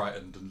looks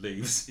frightened and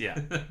leaves. Yeah.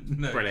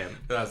 No, brilliant.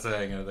 Without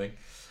saying anything.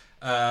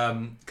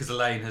 Because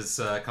Elaine has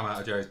come out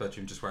of Jerry's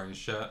bedroom just wearing his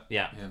shirt.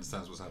 Yeah. He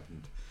understands what's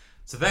happened.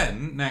 So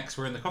then, next,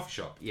 we're in the coffee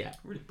shop. Yeah.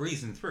 Really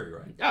breezing through,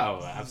 right?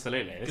 Oh,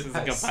 absolutely. This is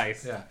a good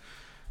pace. Yeah.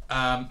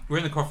 We're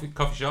in the coffee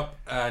shop,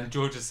 and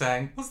George is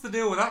saying, "What's the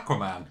deal with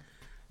Aquaman?"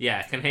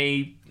 Yeah, can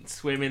he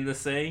swim in the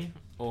sea?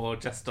 Or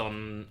just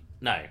on...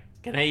 No.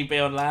 Can he be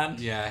on land?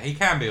 Yeah, he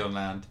can be on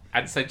land.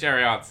 And so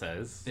Jerry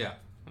answers... Yeah.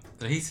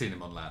 He's seen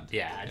him on land.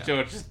 Yeah,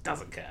 George just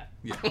doesn't care.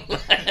 Yeah.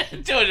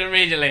 George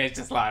immediately is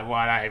just like,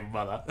 why not even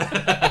bother?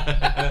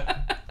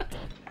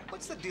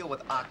 What's the deal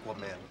with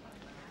Aquaman?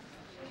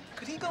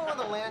 Could he go on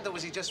the land, or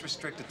was he just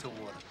restricted to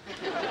water?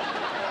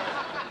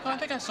 I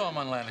think I saw him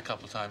on land a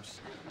couple of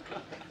times.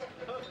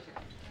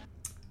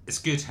 It's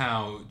good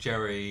how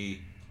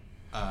Jerry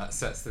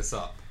sets this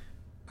up.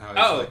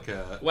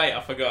 Wait,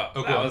 I forgot.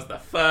 That was the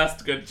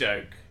first good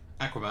joke.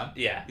 Aquaman?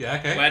 Yeah. Yeah,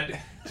 okay. When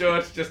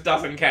George just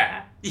doesn't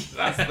care.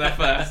 That's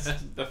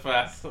the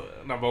first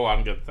number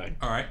one good thing.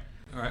 All right,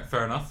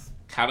 fair enough.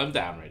 Count him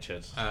down,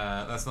 Richard.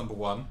 That's number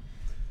one.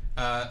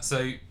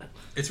 So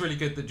it's really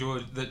good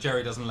that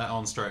Jerry doesn't let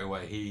on straight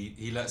away.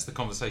 He lets the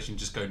conversation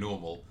just go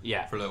normal.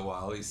 Yeah. For a little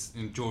while.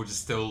 George is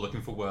still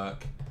looking for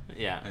work.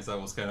 Yeah. And he's like,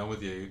 "What's going on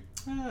with you?"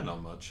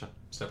 Not much. I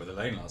slept with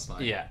Elaine last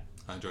night. Yeah.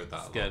 I enjoyed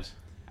that. It's good.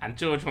 And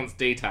George wants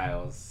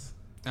details.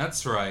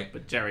 That's right.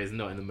 But Jerry's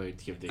not in the mood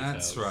to give details.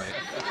 That's right.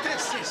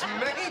 This is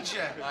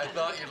major. I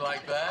thought you'd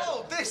like that.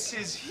 Oh, this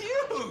is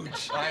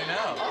huge. I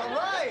know. All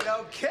right,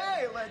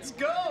 okay, let's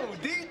go.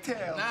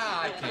 Details.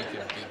 Nah, I can't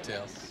give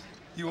details.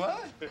 You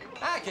what?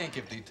 I can't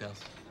give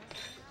details.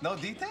 No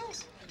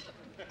details?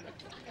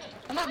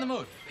 I'm not in the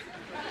mood.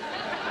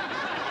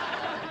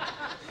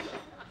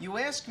 You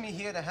ask me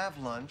here to have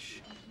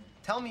lunch,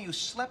 tell me you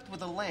slept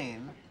with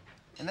Elaine,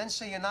 and then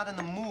say you're not in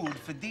the mood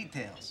for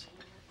details.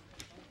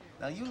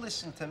 Now, you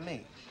listen to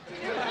me.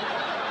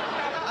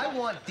 I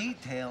want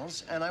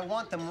details, and I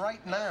want them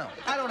right now.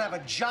 I don't have a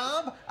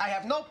job. I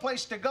have no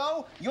place to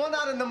go. You're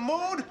not in the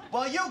mood?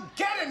 Well, you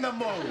get in the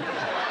mood.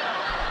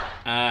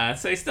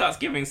 So he starts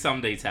giving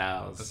some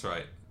details. That's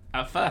right.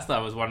 At first, I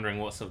was wondering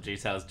what sort of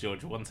details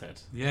George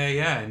wanted.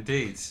 Yeah,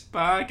 indeed.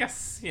 But I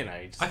guess,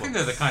 I think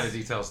they're the kind of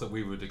details that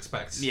we would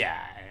expect.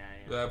 Yeah.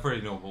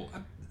 Pretty normal.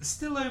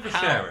 Still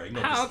oversharing,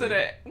 How did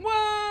it...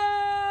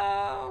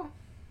 Well...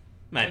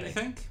 Maybe. Don't you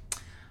think?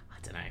 I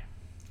don't know.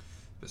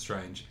 Bit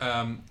strange.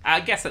 I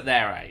guess at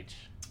their age.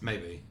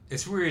 Maybe.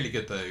 It's really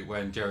good, though,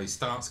 when Jerry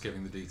starts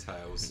giving the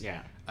details.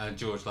 Yeah. And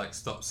George,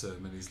 stops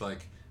him and he's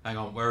like, "Hang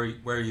on, where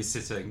are you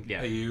sitting?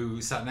 Yeah. Are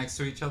you sat next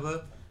to each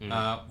other?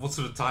 What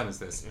sort of time is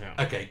this?"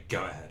 Yeah. Okay,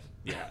 go ahead.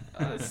 Yeah.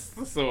 That's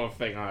the sort of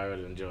thing I would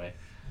enjoy.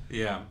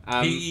 Yeah.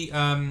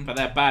 But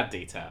they're bad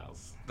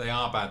details. They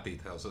are bad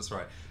details, that's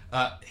right.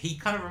 He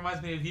kind of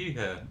reminds me of you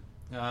here.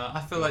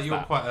 I feel like you're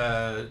that? quite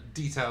a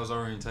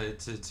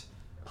details-orientated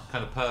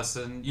kind of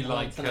person. You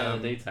like to know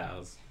the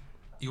details.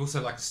 You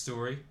also like a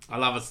story. I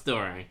love a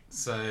story.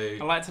 So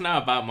I like to know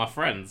about my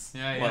friends.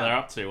 Yeah, what yeah. they're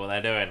up to, what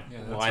they're doing,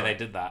 Yeah, why right. they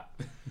did that.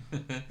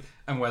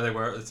 and where they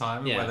were at the time,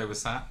 and Yeah. where they were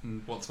sat,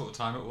 and what sort of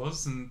time it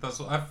was, and that's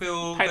what I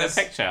feel. Paint a there's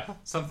picture.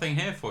 something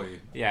here for you.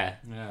 Yeah.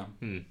 Yeah.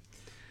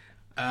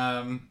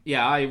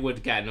 Yeah, I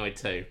would get annoyed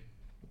too.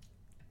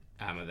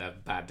 At the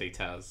bad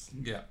details.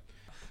 Yeah.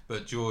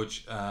 But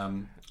George,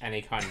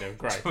 Any kind of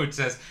growth. George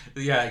says,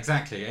 yeah,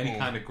 exactly. Any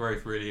kind of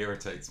growth really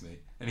irritates me.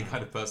 Any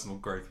kind of personal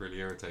growth really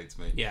irritates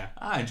me. Yeah.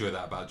 I enjoy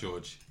that about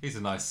George. He's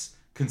a nice,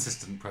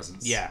 consistent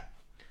presence. Yeah.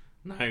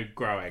 No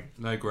growing.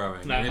 No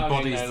growing. No It hugging,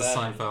 embodies no the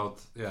learning.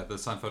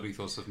 Seinfeld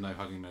ethos of no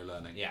hugging, no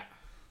learning. Yeah.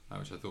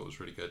 Which I thought was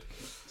really good.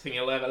 Think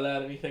you'll ever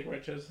learn anything,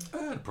 Richard?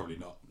 Probably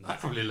not. I've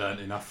probably learned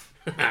enough.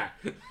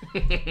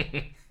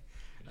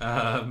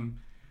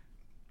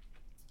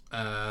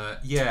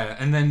 Yeah,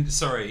 and then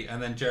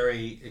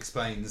Jerry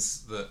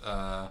explains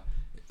that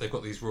they've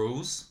got these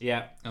rules.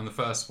 Yeah. And the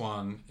first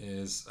one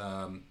is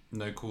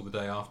no call the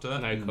day after.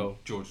 No and call.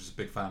 George is a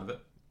big fan of it.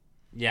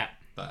 Yeah.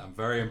 I'm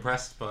very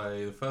impressed by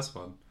the first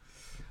one.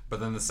 But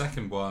then the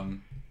second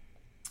one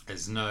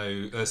is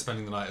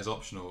spending the night is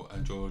optional.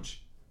 And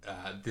George,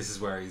 this is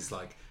where he's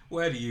like,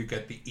 where do you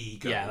get the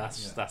ego? Yeah,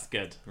 that's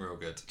good. Real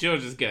good.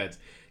 George is good.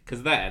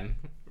 Because then,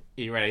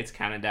 are you ready to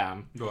count it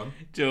down? Go on.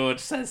 George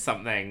says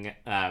something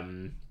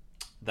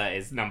that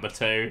is number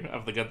 2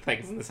 of the good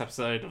things in this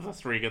episode, of the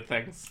 3 good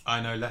things.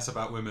 I know less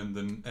about women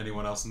than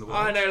anyone else in the world.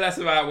 I know less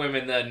about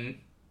women than...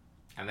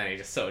 And then he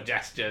just sort of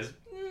gestures,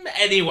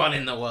 anyone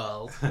in the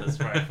world. That's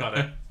very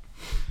funny.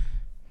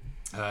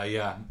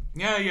 Yeah,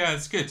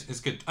 it's good.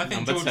 It's good. I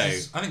think Number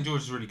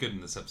George is really good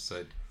in this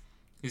episode.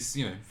 He's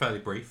fairly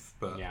brief,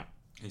 but Yeah.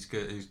 he's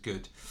good. He's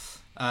good.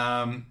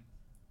 But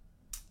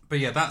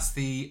yeah, that's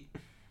the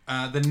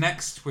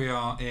next we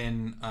are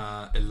in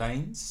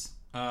Elaine's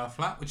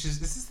flat, which is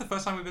this the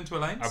first time we've been to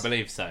Elaine's? I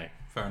believe so.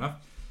 Fair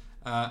enough.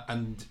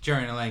 And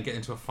Jerry and Elaine get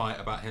into a fight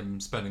about him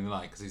spending the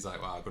night because he's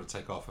like, well, I've got to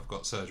take off. I've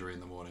got surgery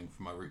in the morning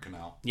for my root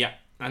canal. Yeah.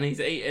 And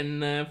he's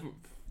eating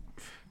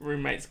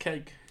roommate's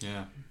cake.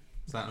 Yeah.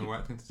 Is that the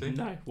right thing to do?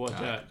 No, what I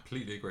jerk.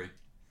 completely agree.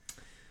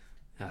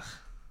 Ugh.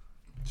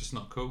 Just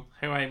not cool.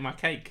 Who ate my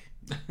cake?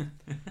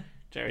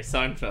 Jerry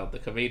Seinfeld, the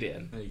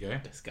comedian. There you go.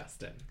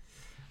 Disgusting.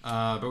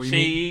 But we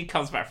She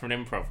comes back from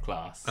an improv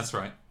class. That's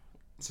right.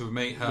 So we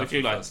meet her. Would for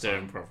you the like first to do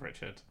time. improv,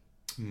 Richard?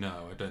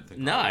 No, I don't think.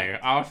 No,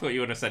 I thought you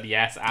would have said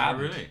yes and. Oh,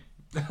 really?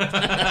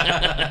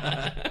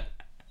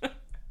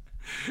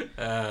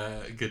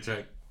 Good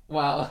joke.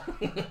 Well,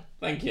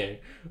 thank you.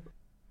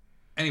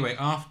 Anyway,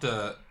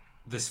 after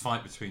this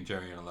fight between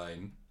Jerry and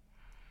Elaine,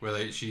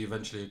 where she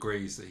eventually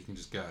agrees that he can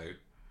just go,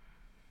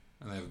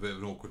 and they have a bit of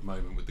an awkward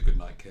moment with the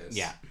goodnight kiss.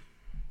 Yeah.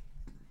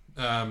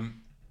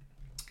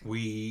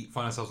 We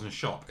find ourselves in a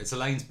shop. It's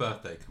Elaine's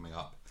birthday coming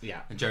up.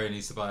 Yeah. And Jerry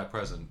needs to buy a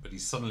present, but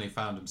he's suddenly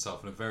found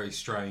himself in a very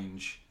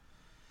strange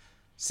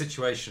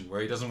situation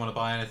where he doesn't want to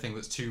buy anything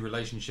that's too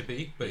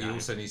relationshipy, but he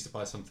also needs to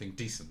buy something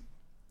decent.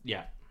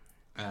 Yeah.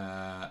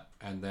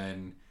 And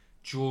then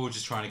George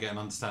is trying to get an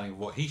understanding of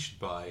what he should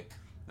buy,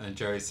 and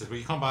Jerry says, well,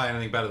 you can't buy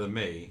anything better than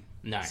me.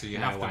 No, So you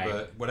no have way.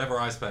 to, whatever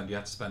I spend, you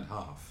have to spend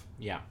half.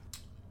 Yeah.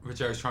 But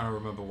Jerry's trying to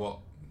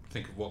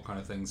think of what kind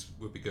of things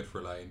would be good for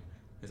Elaine.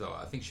 He's like,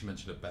 I think she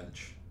mentioned a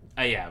bench.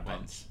 Oh, yeah,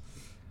 once.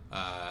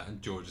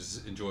 And George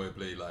is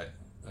enjoyably like,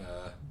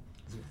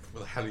 what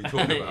the hell are you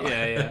talking about?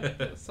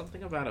 yeah.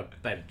 Something about a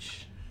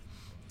bench.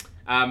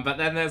 But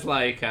then there's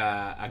like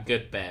a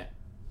good bit.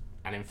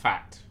 And in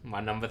fact,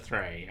 my number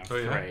 3 of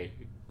 3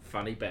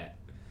 funny bit.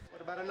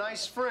 What about a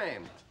nice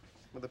frame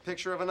with a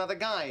picture of another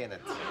guy in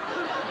it?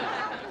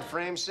 The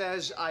frame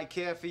says, I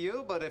care for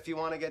you, but if you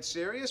want to get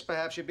serious,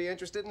 perhaps you'd be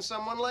interested in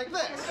someone like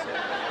this.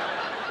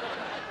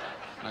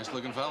 Nice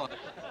looking fella.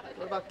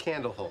 What about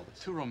candle holders?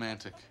 Too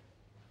romantic.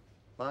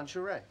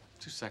 Lingerie?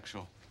 Too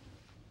sexual.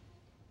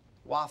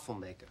 Waffle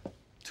maker?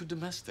 Too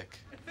domestic.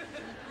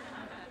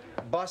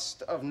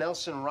 Bust of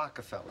Nelson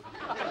Rockefeller?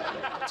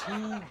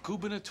 Too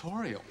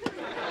gubernatorial.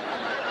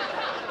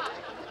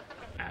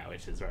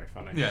 Which is very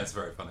funny. Yeah, it's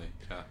very funny.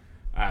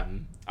 Yeah.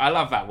 I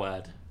love that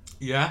word.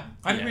 Yeah?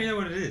 I didn't really know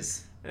what it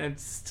is.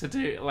 It's to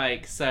do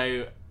like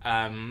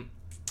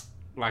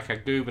like a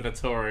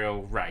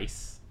gubernatorial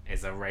race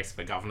is a race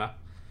for governor.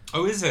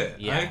 Oh, is it?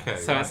 Yeah. Okay.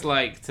 So right. it's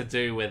like to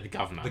do with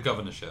governor. The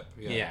governorship.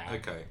 Yeah. Yeah.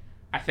 Okay.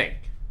 I think.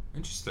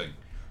 Interesting.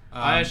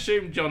 I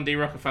assume John D.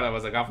 Rockefeller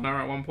was a governor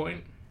at one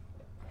point.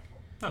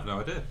 I have no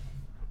idea.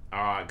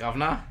 Alright,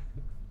 governor.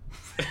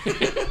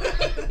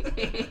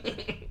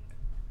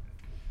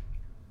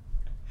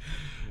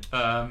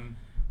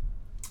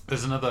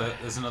 There's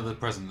another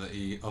present that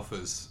he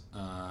offers,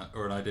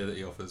 or an idea that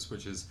he offers,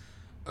 which is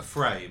a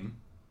frame,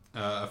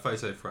 a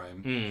photo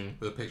frame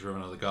with a picture of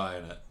another guy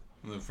in it.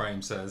 And the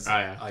frame says,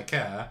 "I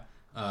care,"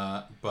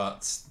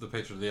 but the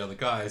picture of the other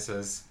guy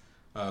says,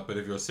 "But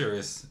if you're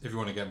serious, if you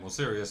want to get more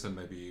serious, then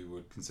maybe you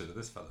would consider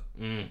this fella."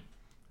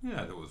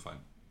 Yeah, that was fine.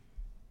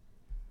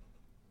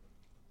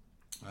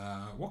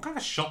 What kind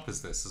of shop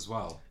is this as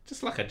well?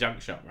 Just like a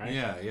junk shop, right?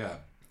 Yeah.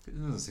 It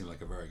doesn't seem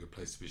like a very good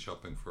place to be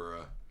shopping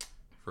for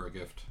a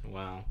gift.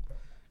 Wow.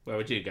 Where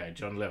would you go,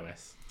 John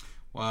Lewis?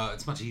 Well,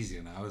 it's much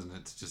easier now, isn't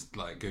it, to just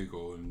like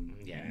Google and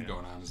go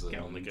on Amazon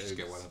and just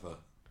get whatever.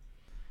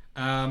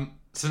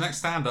 So next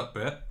stand-up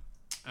bit,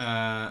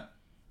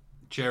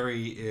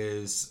 Jerry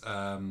is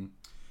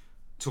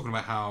talking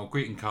about how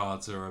greeting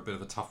cards are a bit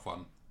of a tough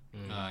one.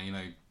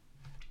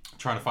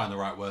 Trying to find the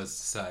right words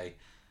to say.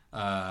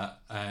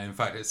 And in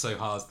fact, it's so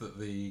hard that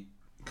the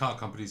card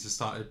companies have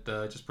started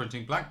just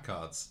printing blank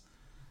cards.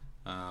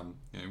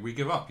 We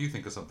give up. You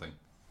think of something,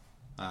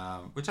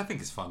 which I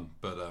think is fun,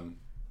 but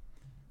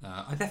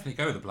I definitely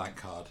go with a blank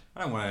card.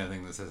 I don't want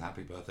anything that says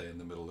 "Happy Birthday" in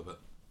the middle of it.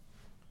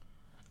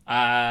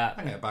 I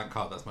get a blank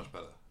card. That's much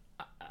better.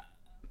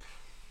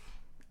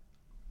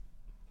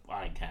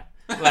 I don't care.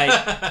 Like,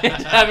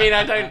 I mean,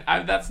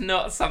 that's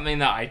not something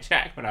that I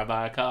check when I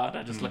buy a card.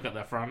 I just look at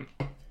the front.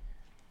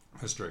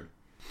 That's true.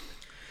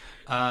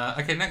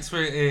 Okay, next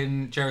we're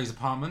in Jerry's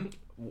apartment.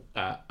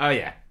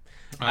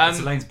 It's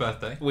Elaine's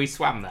birthday. We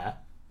swam there.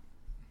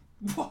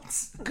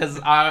 What? Because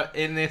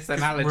in this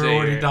analogy, we're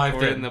already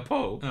dived in the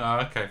pool. Oh,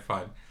 okay,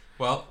 fine.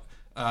 Well,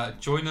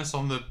 join us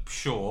on the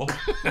shore.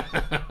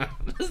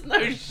 There's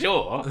no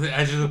shore. At the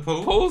edge of the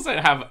pool? Pools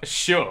don't have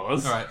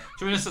shores. All right,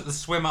 join us at the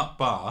swim up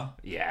bar.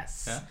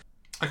 Yes. Yeah.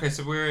 Okay,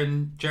 so we're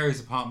in Jerry's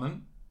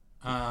apartment.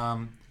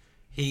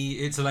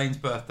 It's Elaine's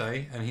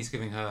birthday, and he's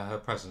giving her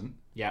present.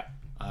 Yeah.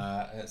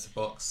 It's a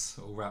box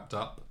all wrapped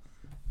up,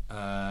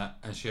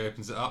 and she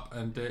opens it up,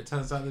 and it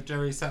turns out that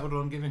Jerry settled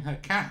on giving her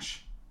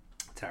cash.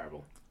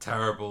 Terrible.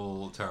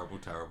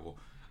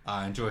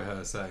 I enjoy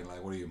her saying,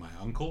 like, "What are you, my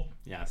uncle?"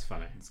 Yeah, it's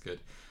funny. It's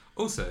good.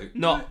 Also,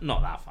 not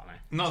that funny.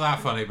 Not that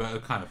funny,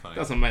 but kind of funny.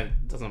 Doesn't make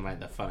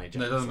the funny joke.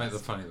 No, it doesn't make the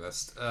funny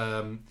list.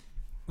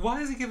 Why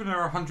has he given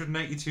her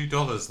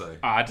 $182 though?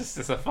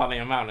 It's a funny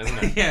amount,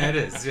 isn't it? Yeah, it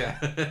is. Yeah.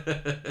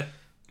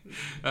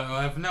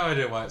 I have no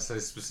idea why it's so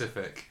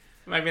specific.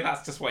 Maybe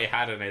that's just what he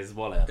had in his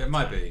wallet. It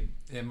might be.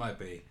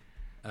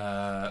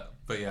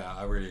 But yeah,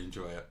 I really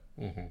enjoy it.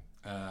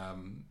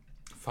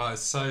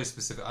 It's so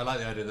specific. I like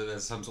the idea that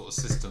there's some sort of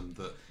system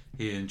that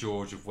he and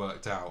George have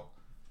worked out.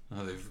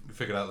 They've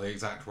figured out the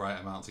exact right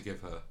amount to give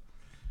her.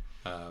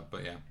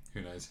 But yeah,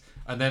 who knows?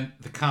 And then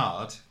the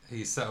card,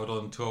 he settled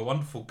on to a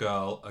wonderful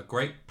girl, a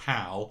great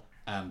pal,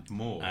 and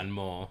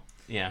more.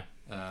 Yeah.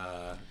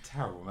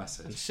 Terrible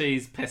message. And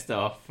she's pissed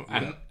off.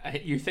 And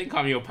you think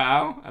I'm your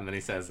pal? And then he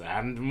says,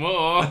 and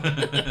more.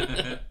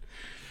 He's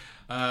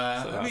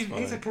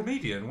a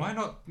comedian. Why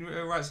not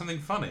write something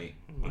funny?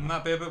 Wouldn't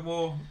that be a bit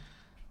more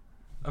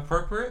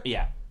appropriate?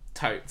 Yeah.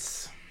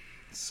 Totes.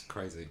 It's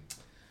crazy.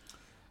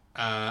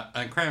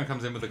 And Kramer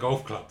comes in with a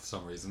golf club for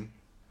some reason.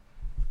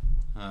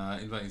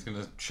 He's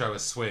going to show a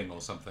swing or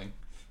something.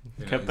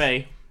 Could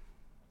be.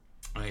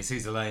 And he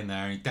sees Elaine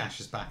there and he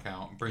dashes back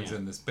out and brings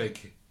in this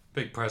big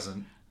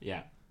present.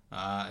 Yeah.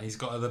 He's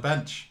got her the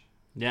bench.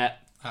 Yeah.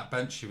 That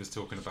bench she was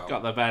talking about.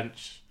 Got the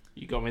bench.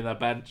 You got me the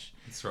bench.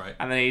 That's right.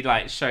 And then he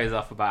shows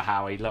off about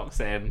how he locks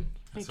in.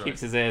 He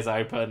keeps his ears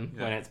open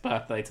when it's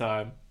birthday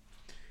time.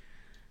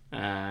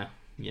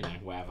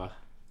 Whatever.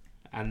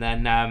 And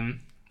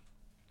then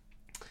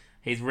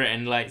he's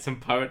written some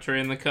poetry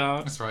in the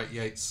card. That's right,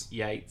 Yeats.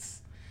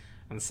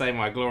 And say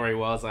my glory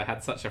was I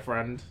had such a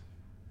friend.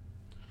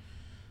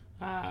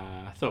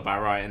 I thought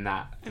about writing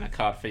that in a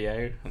card for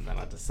you, and then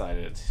I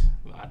decided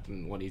I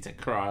didn't want you to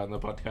cry on the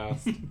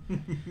podcast.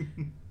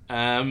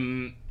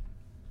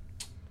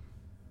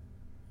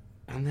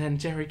 And then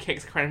Jerry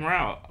kicks Kramer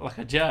out like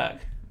a jerk.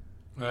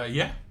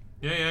 Yeah.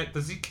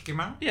 Does he kick him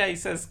out? Yeah, he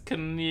says,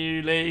 "Can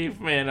you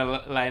leave? Me and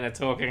Elaine are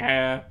talking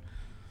here."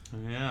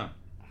 Yeah.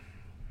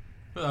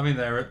 But I mean,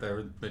 they're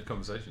in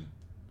mid-conversation.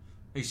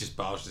 He's just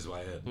barged his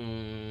way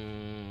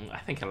in. I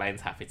think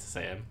Elaine's happy to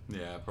see him.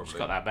 Yeah, probably. She's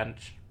got that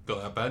bench.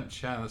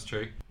 Yeah, that's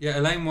true. Yeah,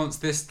 Elaine wants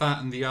this,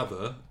 that, and the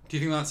other. Do you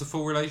think that's a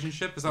full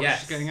relationship? Is that what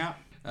she's getting at?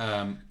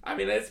 I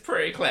mean, it's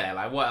pretty clear.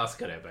 What else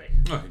could it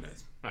be? Oh, who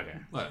knows? Okay.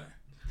 I don't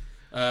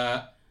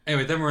know.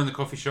 Anyway, then we're in the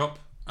coffee shop,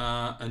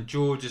 and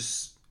George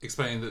is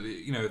explaining that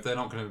if they're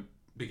not going to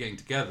be getting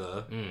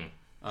together,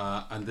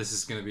 and this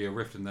is going to be a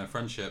rift in their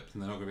friendship,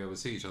 and they're not going to be able to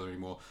see each other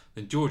anymore,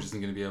 then George isn't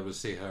going to be able to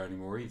see her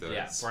anymore either.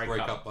 Yeah, it's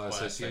break up by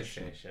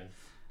association.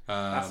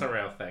 That's a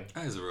real thing.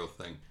 That is a real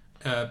thing.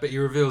 But he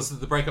reveals that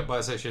the breakup by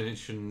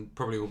association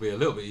probably will be a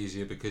little bit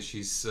easier because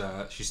she's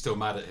still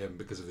mad at him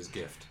because of his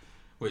gift,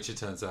 which it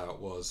turns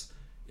out was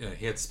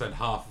he had to spend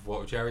half of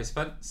what Jerry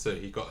spent, so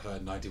he got her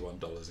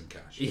 $91 in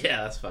cash.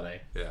 Yeah, that's funny.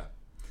 Yeah,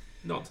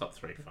 not top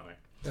 3 funny.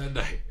 No,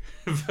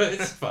 but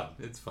it's fun.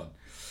 It's fun.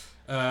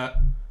 And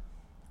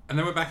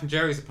then we're back in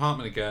Jerry's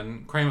apartment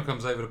again. Kramer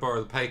comes over to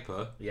borrow the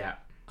paper. Yeah.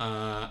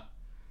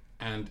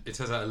 And it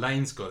turns out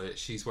Elaine's got it.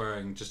 She's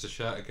wearing just a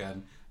shirt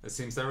again. It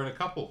seems they're in a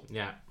couple.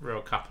 Yeah,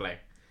 real coupley.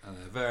 And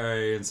they're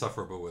very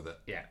insufferable with it.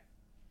 Yeah.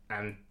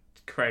 And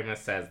Kramer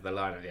says the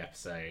line of the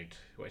episode,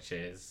 which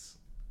is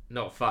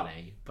not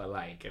funny, but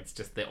it's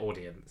just the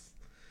audience.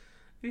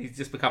 He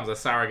just becomes a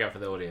surrogate for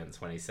the audience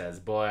when he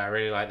says, "Boy, I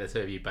really like the two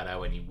of you better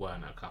when you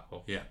weren't a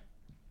couple." Yeah,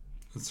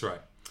 that's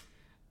right.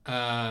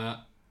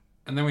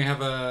 And then we have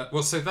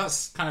so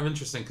that's kind of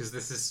interesting because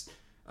this is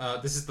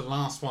this is the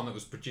last one that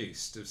was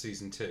produced of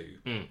season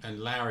 2, and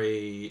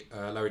Larry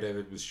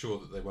David was sure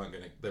that they were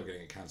going to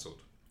get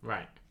cancelled.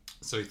 Right.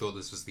 So he thought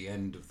this was the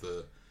end of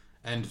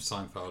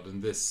Seinfeld,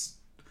 and this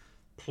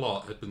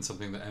plot had been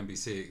something that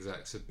NBC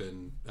execs had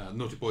been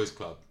Naughty Boys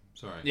Club.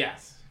 Sorry.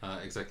 Yes.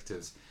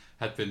 Executives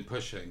had been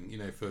pushing,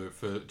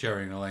 for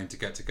Jerry and Elaine to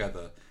get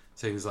together.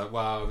 So he was like,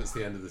 "Wow, if it's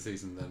the end of the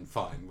season, then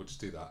fine, we'll just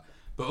do that."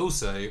 But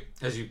also,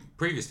 as you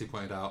previously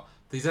pointed out,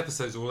 these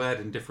episodes all aired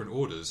in different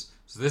orders.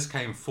 So this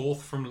came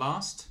 4th from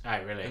last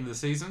in the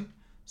season.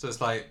 So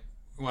it's like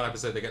one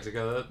episode they get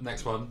together,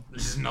 next one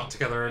just not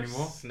together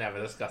anymore. Just never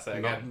discuss it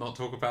again. Not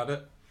talk about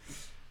it.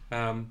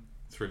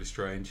 It's really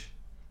strange.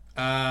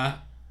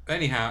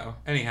 Anyhow,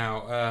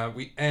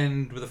 we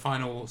end with a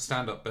final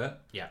stand-up bit.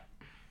 Yeah.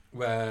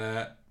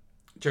 Where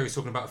Jerry's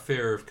talking about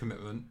fear of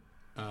commitment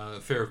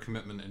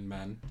in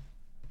men,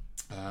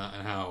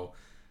 and how.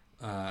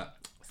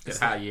 It's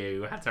how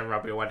you had to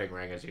rub your wedding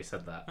ring as you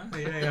said that. Oh,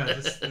 yeah,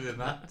 just doing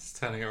that, just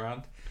turning it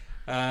around.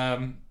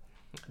 Do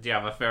you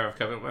have a fear of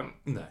commitment?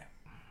 No.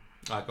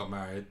 I got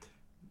married.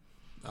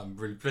 I'm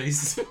really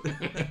pleased.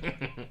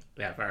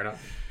 Yeah, fair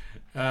enough.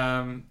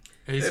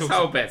 This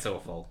whole bit's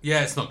awful.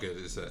 Yeah, it's not good,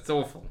 is it? It's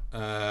awful.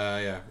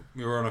 Yeah.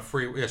 We were on a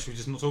free... Yeah, should we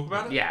just not talk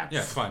about it? Yeah.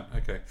 Yeah, fine.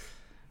 Okay.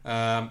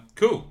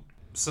 Cool.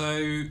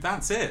 So,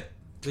 that's it.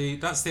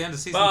 That's the end of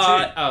season 2.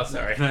 Oh,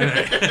 sorry. No.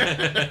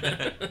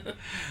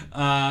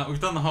 We've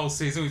done the whole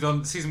season. We've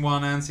done season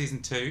 1 and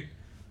season 2.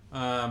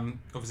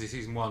 Obviously,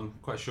 season 1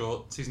 quite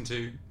short. Season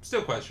 2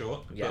 still quite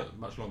short, but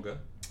much longer.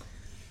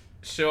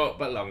 Short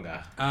but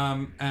longer.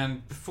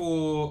 And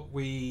before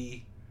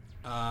we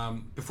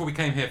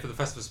came here for the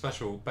festival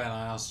special, Ben,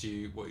 I asked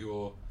you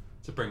to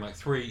bring like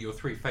your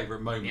 3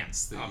 favourite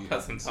moments. Yeah, that I'll you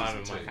put some time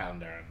in my 2.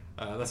 calendar.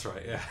 That's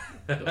right. Yeah.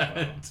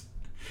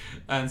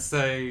 And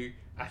so.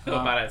 I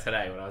thought about it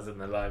today when I was in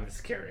the line for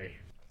security.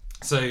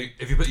 So,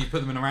 if you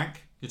put them in a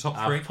rank, your top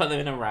 3? I've put them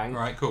in a rank.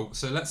 All right, cool.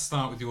 So let's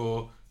start with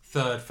your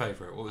third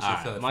favourite. What was your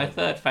third? My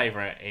third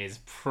favourite is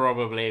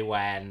probably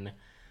when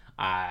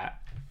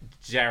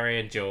Jerry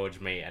and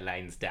George meet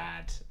Elaine's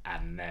dad,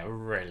 and they're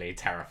really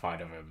terrified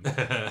of him.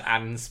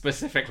 And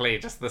specifically,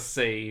 just the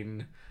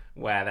scene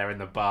where they're in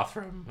the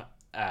bathroom,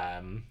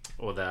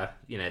 or the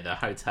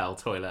hotel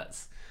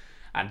toilets.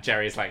 And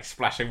Jerry's like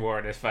splashing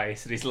water in his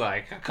face, and he's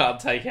like, "I can't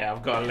take it,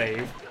 I've got to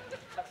leave."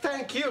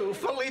 Thank you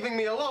for leaving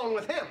me alone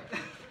with him.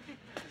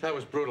 That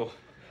was brutal.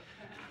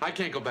 I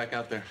can't go back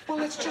out there. Well,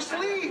 let's just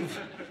leave.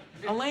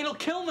 Elaine will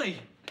kill me.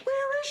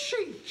 Where is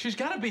she? She's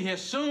got to be here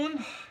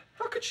soon.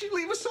 How could she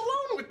leave us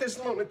alone with this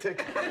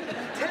lunatic?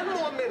 10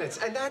 more minutes,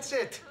 and that's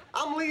it.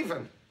 I'm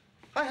leaving.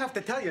 I have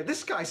to tell you,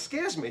 this guy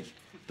scares me.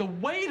 The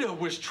waiter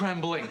was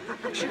trembling.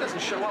 If she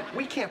doesn't show up,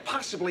 we can't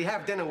possibly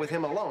have dinner with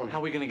him alone. How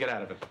are we going to get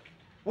out of it?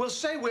 We'll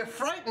say we're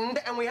frightened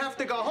and we have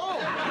to go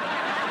home.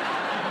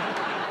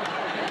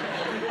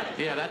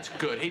 Yeah, that's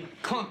good. He'd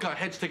clunk our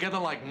heads together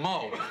like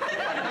Mo.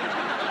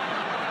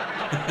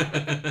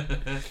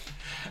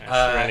 That's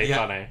really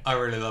funny. I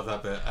really love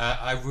that bit.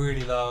 I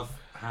really love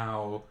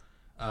how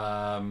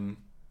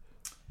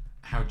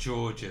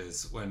George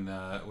is when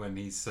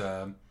he's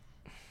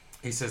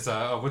he says,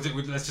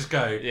 let's just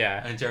go.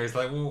 Yeah. And Jerry's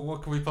like, well,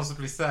 what can we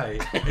possibly say?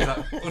 He's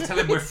like, we'll tell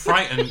him we're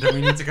frightened and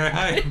we need to go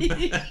home.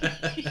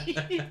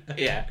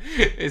 Yeah,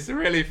 it's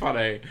really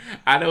funny.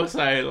 And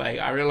also, like,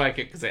 I really like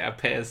it because it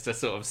appears to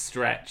sort of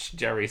stretch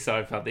Jerry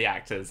Seinfeld, the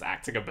actor's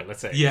acting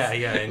ability. Yeah,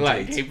 indeed.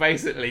 Like, he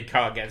basically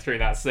can't get through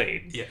that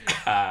scene.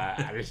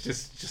 Yeah. And it's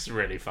just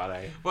really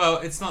funny. Well,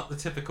 it's not the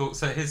typical...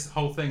 So his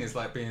whole thing is,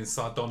 like, being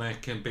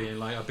sardonic and being,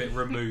 like, a bit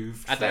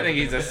removed. I don't think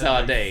he's a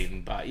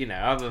sardine, but,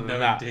 other than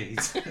that... No, indeed.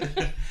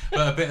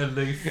 But a bit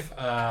aloof.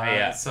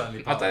 Yeah.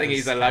 Certainly I don't think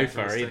he's a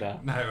loafer either.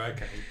 No,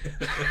 okay.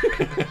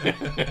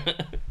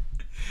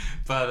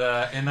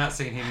 But in that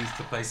scene, he needs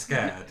to play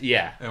scared.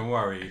 Yeah. And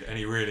worried, and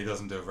he really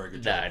doesn't do a very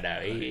good job. No.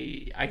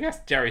 I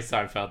guess Jerry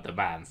Seinfeld, the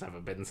man's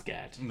never been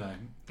scared. No.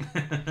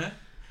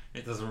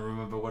 It doesn't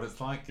remember what it's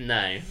like.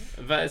 No,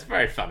 but it's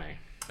very funny.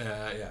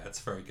 Yeah, it's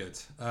very good.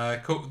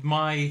 Cool.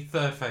 My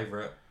third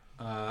favourite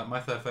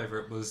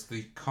was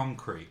the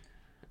concrete.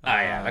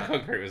 The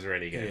concrete was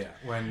really good. Yeah,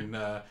 when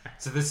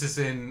so this is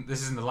in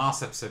the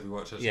last episode we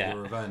watched, actually,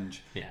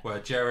 Revenge, where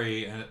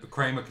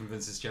Kramer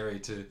convinces Jerry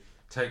to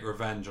take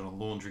revenge on a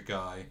laundry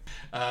guy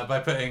by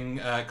putting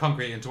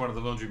concrete into one of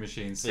the laundry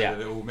machines so that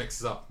it all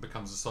mixes up and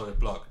becomes a solid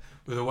block.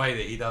 With the way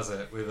that he does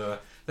it,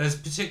 there's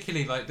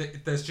particularly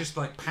there's just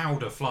like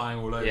powder flying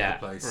all over the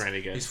place.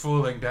 Really good. He's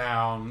falling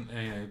down,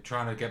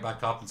 trying to get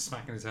back up and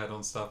smacking his head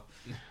on stuff,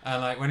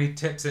 and like when he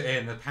tips it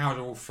in, the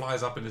powder all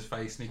flies up in his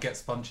face and he gets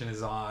sponge in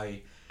his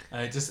eye.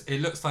 And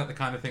it looks like the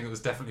kind of thing that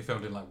was definitely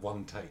filmed in like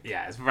one take.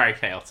 Yeah, it's very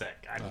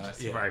chaotic and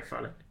very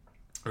funny.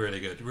 Really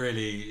good.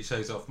 Really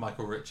shows off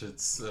Michael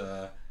Richards'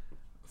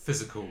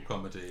 physical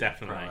comedy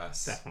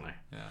prowess. Definitely.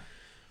 Yeah.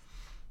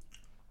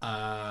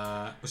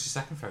 What's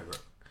your second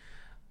favourite?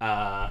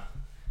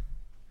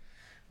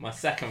 My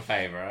second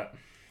favourite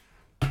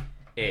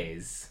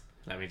is...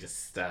 Let me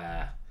just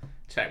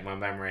check my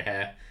memory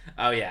here.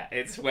 Oh yeah,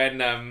 it's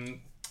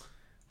when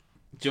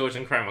George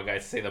and Kramer go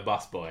to see the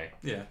busboy.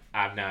 Yeah.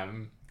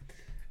 And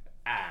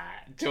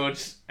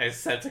George is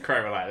said to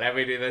Kramer, like, let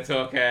me do the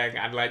talking.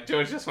 And, like,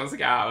 George just wants to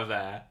get out of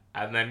there.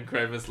 And then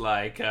Kramer's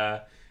like,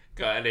 got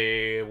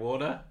any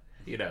water?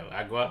 You know,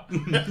 agua.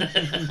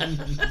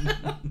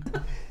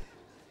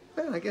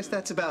 Well, I guess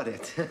that's about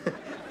it.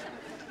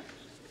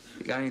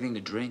 You got anything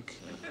to drink?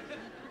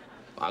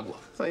 Agua.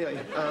 Oh, yeah.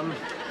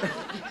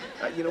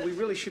 You know, we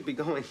really should be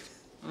going.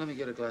 Well, let me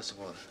get a glass of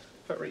water.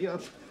 Hurry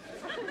up.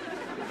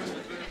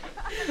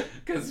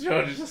 Because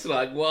George is just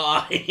like,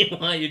 why?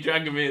 Why are you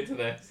dragging me into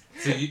this?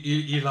 So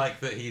you like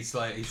that he's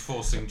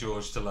forcing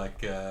George to like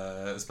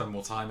spend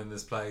more time in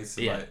this place.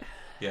 And, Yeah. Like,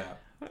 yeah.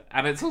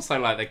 And it's also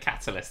like the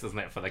catalyst, isn't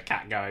it, for the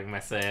cat going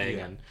missing?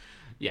 Yeah. And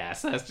yeah,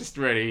 so it's just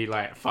really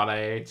like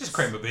funny. Just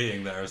Kramer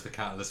being there as the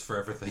catalyst for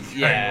everything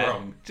Yeah, going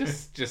wrong.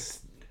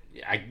 Just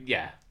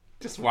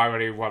why would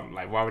he want,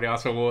 like, why would he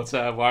ask for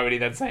water? Why would he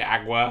then say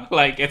agua?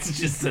 Like, it's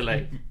just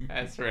silly.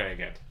 It's really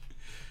good.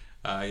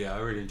 Yeah, I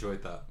really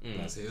enjoyed that.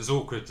 It was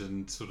awkward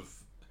and sort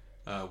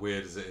of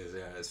weird as it is.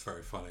 Yeah, it's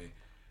very funny.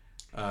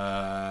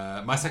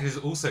 My second is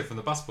also from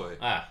the busboy,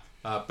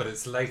 but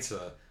it's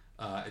later.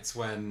 It's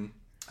when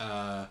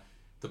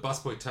the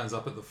busboy turns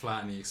up at the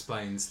flat and he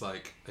explains,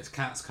 like, his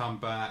cat's come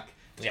back,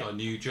 he's got a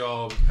new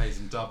job, pays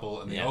him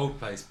double, and the old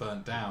place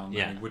burnt down,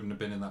 and he wouldn't have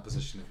been in that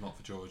position if not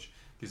for George.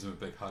 Gives him a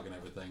big hug and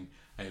everything,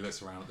 and he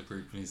looks around at the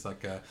group and he's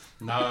like,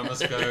 now I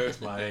must go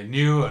to my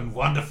new and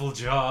wonderful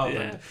job,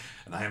 and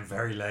I am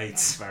very late.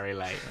 Very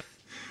late.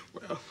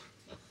 Well,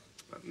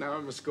 now I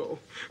must go.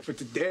 For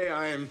today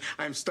I'm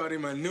starting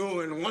my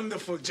new and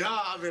wonderful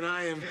job, and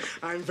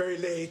I'm very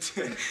late.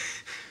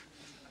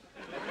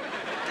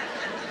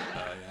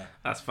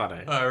 That's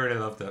funny. I really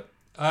loved it.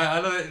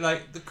 I love it.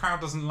 Like, the crowd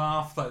doesn't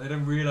laugh. Like, they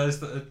don't realise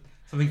that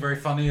something very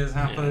funny has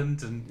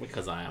happened, and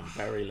because I am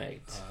very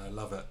late. I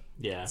love it.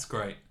 Yeah, it's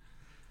great.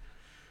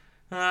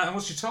 And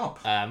what's your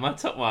top? My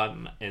top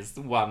one is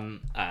the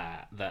one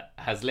that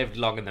has lived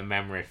long in the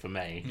memory for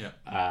me.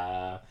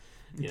 Yeah.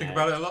 You think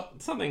about it a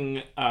lot?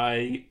 Something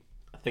I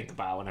think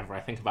about whenever I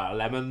think about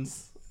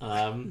lemons.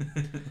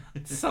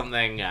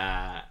 Something.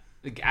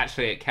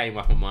 Actually, it came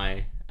up on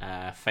my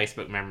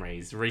Facebook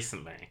memories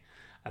recently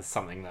as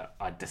something that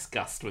I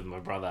discussed with my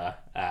brother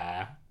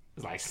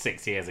like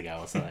 6 years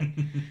ago or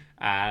something,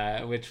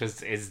 which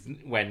is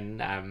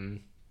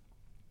when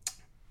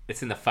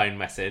it's in the phone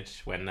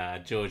message when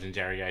George and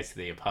Jerry go to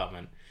the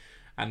apartment,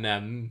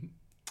 and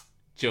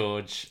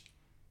George,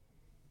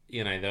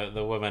 you know,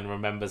 the woman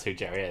remembers who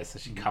Jerry is, so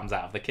she comes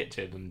out of the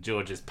kitchen and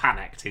George is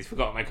panicked. He's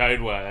forgotten the code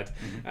word,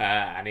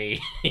 and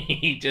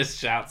he just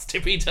shouts,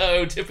 tippy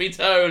toe,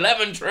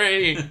 lemon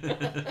tree.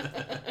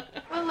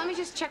 Well, let me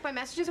just check my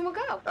messages and we'll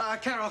go.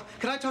 Carol,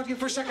 can I talk to you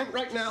for a second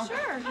right now?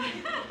 Sure.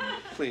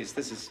 Please,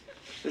 this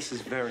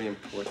is very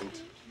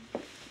important.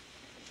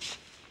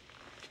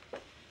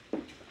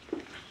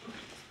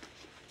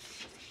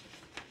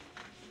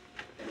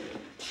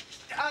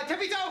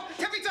 Tippy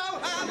toe,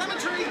 lemon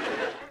tree.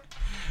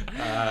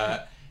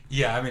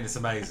 Yeah, I mean, it's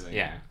amazing.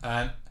 Yeah.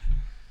 And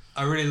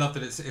I really love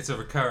that it's a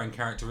recurring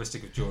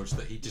characteristic of George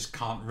that he just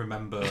can't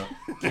remember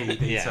key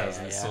details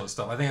and this sort of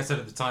stuff. I think I said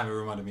at the time it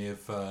reminded me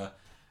of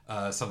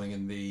something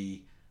in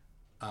the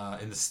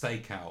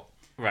Stakeout,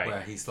 right,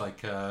 where he's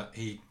like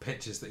he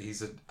pitches that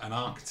he's an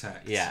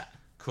architect,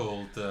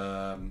 called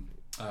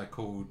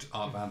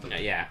Art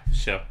Vanderlyn. Yeah,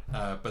 sure.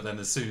 But then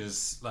as soon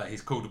as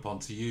he's called upon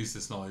to use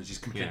this knowledge, he's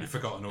completely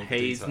forgotten all the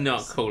details. He's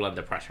not cool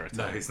under pressure at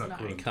all. No, he's not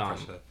cool under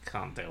pressure.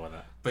 Can't deal with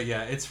it. But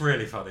yeah, it's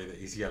really funny that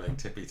he's yelling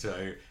tippy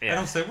toe. Yeah. And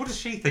also, what does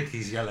she think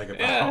he's yelling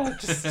about? Yeah,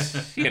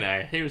 just, you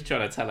know, he was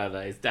trying to tell her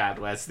that his dad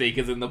wears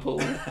sneakers in the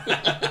pool.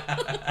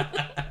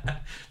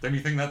 Don't you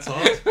think that's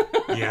odd?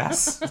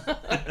 Yes.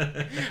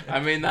 I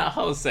mean, that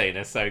whole scene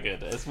is so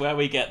good. It's where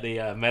we get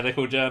the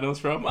medical journals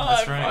from.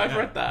 That's right, I've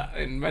read that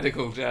in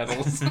medical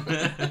journals.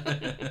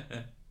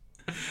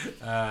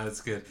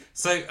 That's good.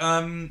 So,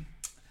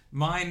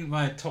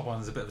 my top one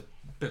is a bit of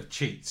a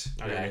cheat,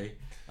 really,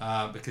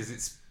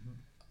 because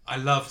I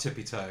love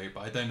Tippy Toe,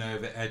 but I don't know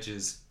if it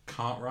edges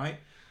Cartwright.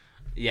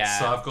 Yeah.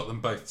 So I've got them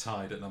both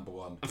tied at number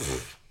one.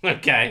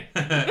 Okay.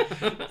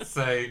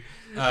 So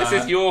this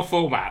is your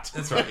format.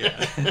 That's right.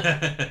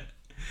 Yeah.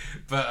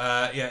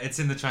 But yeah, it's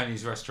in the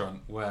Chinese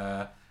restaurant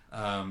where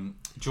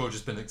George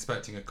has been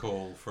expecting a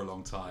call for a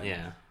long time.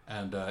 Yeah.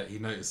 And he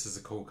notices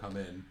a call come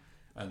in,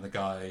 and the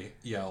guy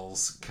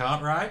yells,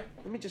 "Cartwright?"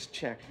 Let me just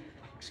check.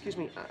 Excuse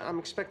me, I'm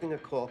expecting a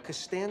call.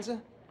 Costanza?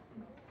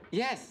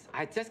 Yes,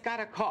 I just got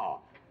a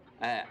call.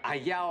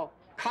 I yell,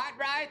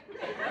 "Cartwright!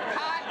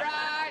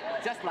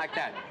 Cartwright!" Just like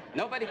that.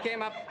 Nobody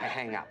came up, I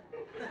hang up.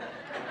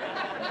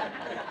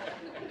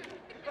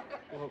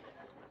 Well,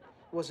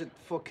 was it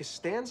for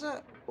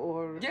Costanza,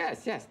 or...?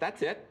 Yes,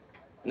 that's it.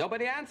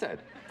 Nobody answered.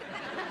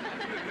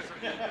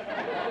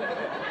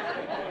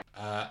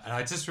 And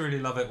I just really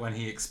love it when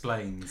he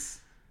explains.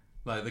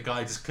 Like, the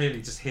guy just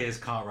clearly just hears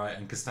Cartwright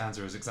and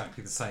Costanza as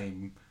exactly the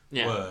same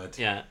word.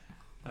 Yeah.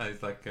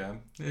 It's like,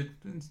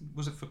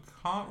 was it for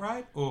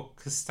Cartwright or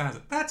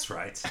Costanza? That's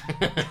right.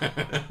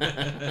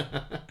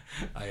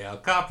 I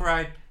yelled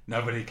Cartwright.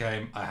 Nobody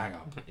came. I hang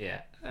up.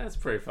 Yeah, that's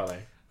pretty funny.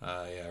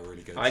 Yeah,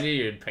 really good. I knew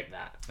you'd pick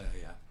that.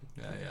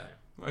 Yeah.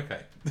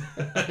 Okay.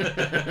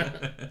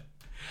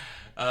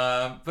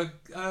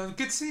 But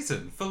good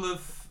season, full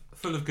of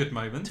good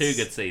moments. 2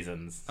 good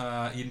seasons.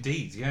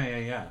 Indeed.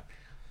 Yeah.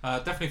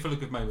 Definitely full of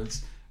good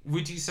moments.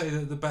 Would you say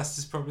that the best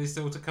is probably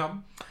still to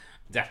come?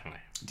 Definitely.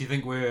 Do you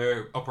think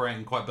we're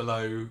operating quite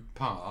below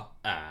par?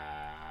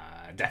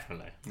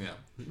 Definitely. Yeah.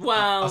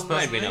 Well,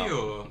 maybe not.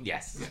 Or?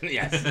 Yes.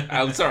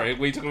 I'm sorry.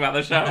 Were you talking about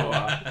the show?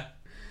 Or?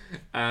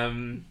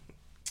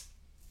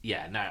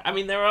 Yeah. No. I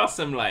mean, there are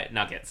some like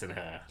nuggets in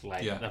her,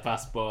 like the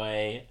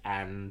busboy,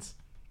 and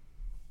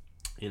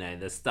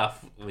the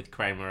stuff with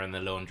Kramer and the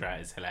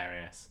laundrette is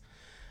hilarious,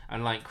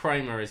 and like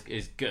Kramer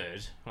is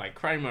good. Like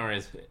Kramer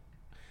is.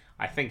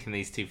 I think in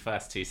these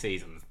first two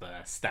seasons, the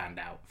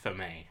standout for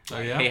me.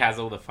 Like, he has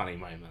all the funny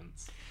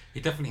moments.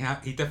 He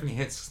definitely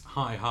hits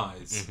high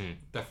highs. Mm-hmm.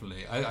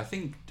 Definitely. I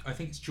think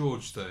it's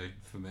George though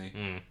for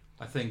me.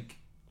 I think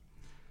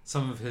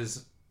some of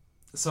his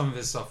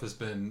stuff has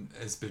been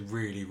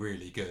really,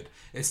 really good.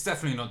 It's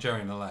definitely not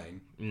Jerry and Elaine.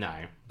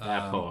 No,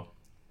 they're poor.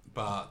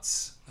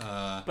 But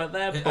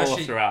they're poor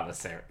throughout the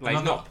series.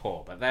 Like not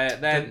poor, but they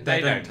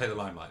don't take the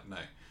limelight. No.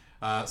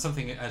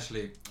 Something that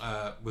actually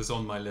was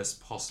on my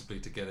list possibly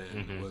to get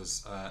in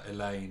was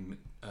Elaine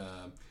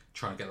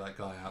trying to get that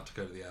guy out to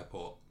go to the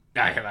airport.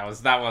 Yeah,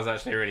 that was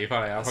actually really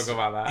funny. I forgot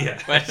about that. Yeah.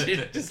 Where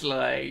she's just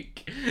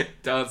like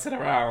dancing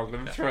around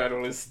and throwing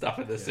all his stuff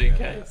in the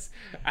suitcase.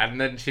 And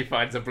then she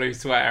finds a blue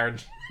sweater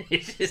and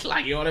she's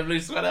like, "You want a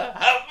blue sweater?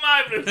 Have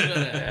my blue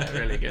sweater." Yeah,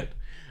 really good.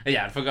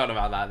 Yeah, I'd forgotten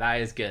about that.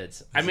 That is good.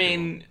 I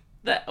mean,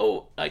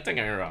 don't get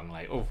me wrong,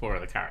 like all 4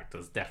 of the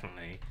characters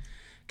definitely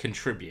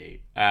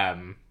contribute.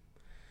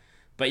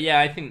 But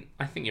yeah, I think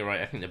you're right.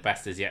 I think the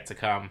best is yet to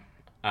come.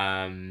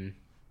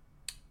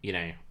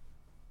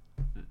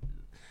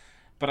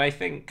 But I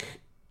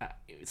think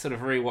sort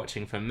of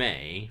rewatching for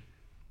me,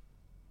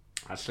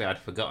 actually I'd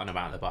forgotten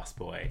about the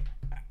busboy,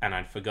 and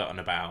I'd forgotten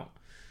about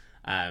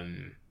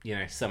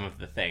some of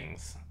the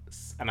things,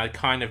 and I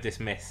kind of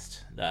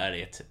dismissed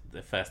the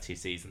first 2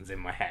 seasons in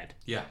my head.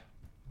 Yeah.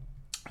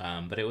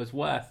 But it was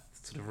worth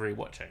sort of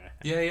rewatching.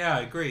 Yeah,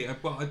 I agree.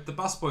 Well, the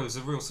busboy was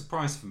a real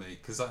surprise for me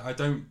because I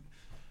don't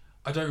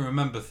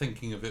remember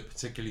thinking of it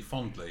particularly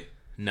fondly.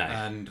 No.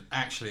 And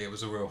actually, it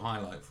was a real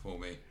highlight for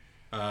me.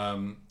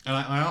 And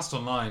I asked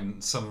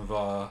online some of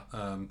our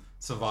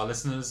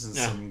listeners and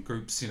some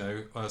groups,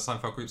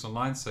 Seinfeld groups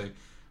online. So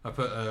I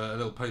put a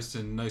little post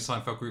in No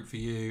Seinfeld Group for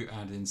You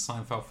and in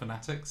Seinfeld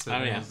Fanatics. So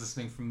anyone's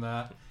listening from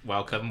there.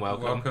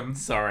 Welcome.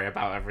 Sorry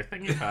about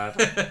everything you've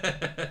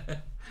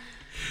heard.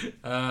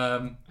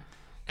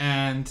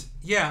 And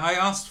yeah, I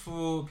asked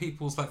for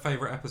people's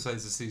favourite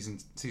episodes of season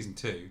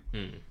 2.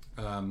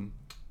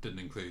 Didn't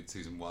include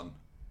season 1.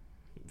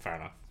 Fair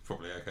enough.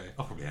 Probably okay.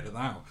 I'll probably edit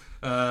that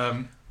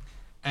out.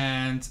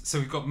 And so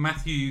we've got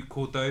Matthew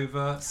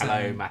Cordova.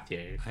 Hello,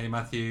 Matthew. Hey,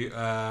 Matthew.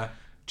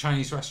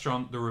 Chinese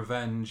restaurant, The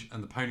Revenge,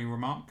 and the Pony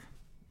Remark.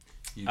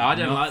 I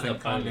didn't like the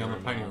Pony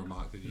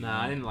Remark. Did you? No,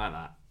 I didn't like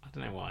that. I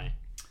don't know why.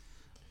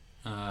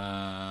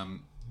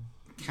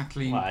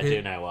 Kathleen. Well, I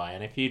do know why,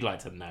 and if you'd like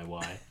to know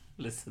why,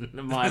 listen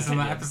to my opinion.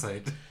 That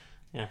episode.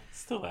 Yeah, it's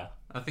still there.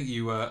 I think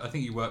you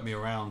worked me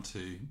around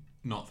to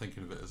not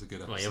thinking of it as a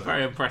good episode. Well, you're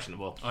very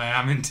impressionable. I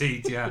am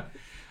indeed. Yeah.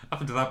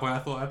 Up until that point, I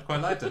thought I'd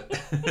quite liked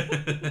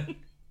it.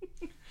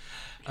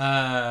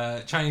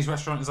 Chinese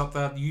restaurant is up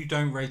there. You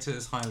don't rate it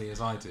as highly as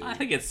I do. I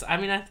think it's. I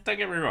mean, don't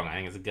get me wrong. I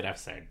think it's a good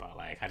episode, but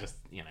I just,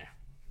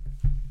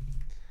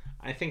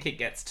 I think it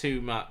gets too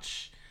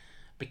much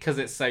because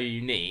it's so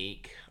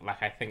unique.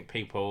 I think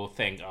people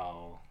think,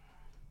 Yeah,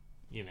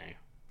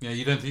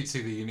 you don't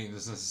see the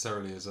uniqueness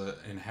necessarily as an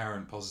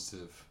inherent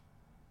positive.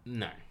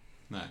 No,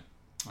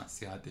 that's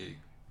the idea.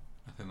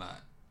 I think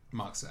that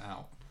marks it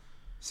out,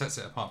 sets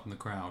it apart from the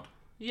crowd.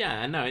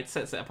 Yeah, no, it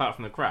sets it apart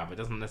from the crowd, but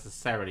it doesn't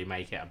necessarily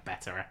make it a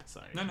better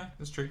episode. No,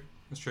 that's true.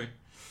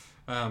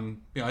 I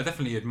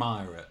definitely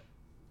admire it,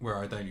 where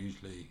I don't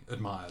usually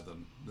admire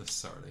them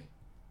necessarily.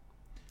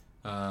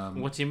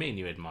 What do you mean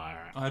you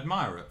admire it? I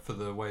admire it for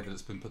the way that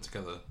it's been put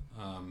together,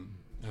 and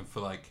for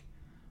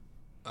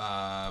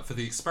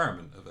the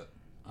experiment of it.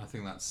 I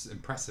think that's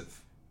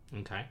impressive.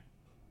 Okay.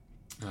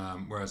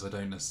 Whereas I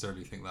don't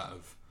necessarily think that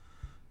of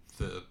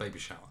the baby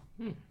shower,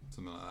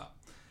 something like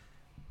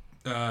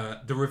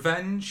that. The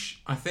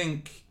Revenge, I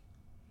think,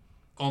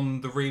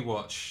 on the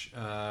rewatch,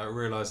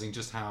 realising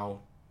just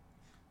how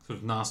sort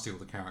of nasty all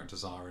the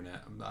characters are in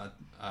it.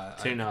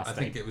 Too nasty. I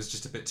think it was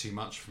just a bit too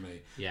much for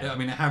me. Yeah. I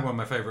mean, it had one of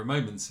my favourite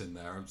moments in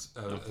there, as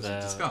we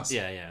discussed.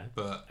 Yeah.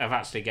 But of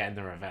actually getting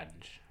the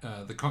revenge.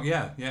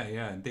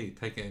 Indeed,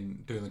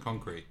 doing the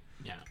concrete.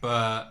 Yeah.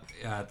 But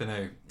I don't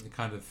know. It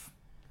kind of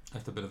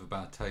left a bit of a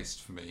bad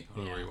taste for me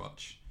on a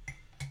rewatch.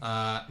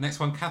 Next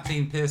one,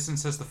 Kathleen Pearson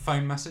says the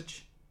phone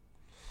message.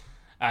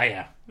 Oh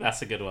yeah,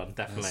 that's a good one.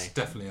 Definitely. That's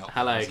definitely up.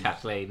 Hello,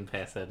 Kathleen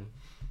Pearson.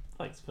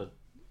 Thanks for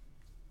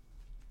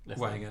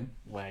weighing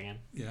in.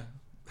 Yeah.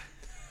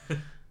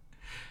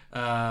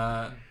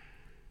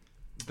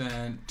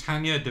 Then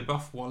Tanya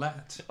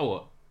DeBuff-Wallet.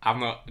 Oh, I'm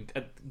not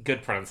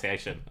good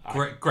pronunciation.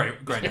 Great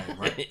name,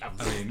 right?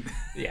 I mean,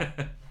 yeah.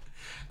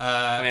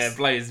 It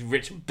blows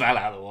Richard Bell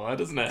out of the water,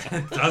 doesn't it?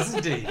 It does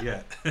indeed,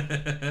 yeah.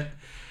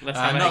 Let's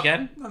have it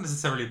again. Not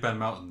necessarily Ben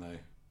Melton, though.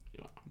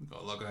 You've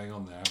got a lot going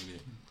on there, haven't you?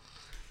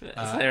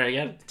 Let's hear it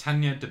again.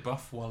 Tanya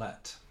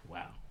DeBuff-Wallet.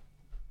 Wow.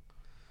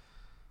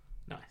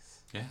 Nice.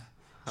 Yeah.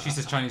 She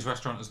says Chinese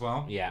restaurant as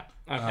well. Yeah.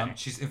 Okay.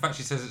 She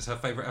says it's her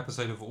favourite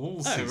episode of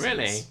all seasons. Oh,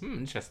 really?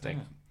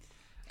 Interesting.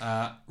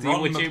 Yeah.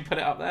 Would you put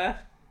it up there?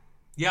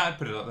 Yeah, I'd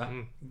put it up there.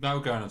 That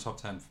would go in a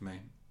top 10 for me,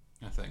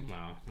 I think.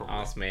 Well,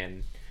 ask me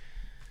in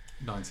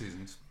 9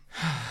 seasons.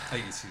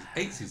 8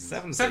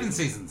 seasons. 7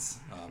 seasons.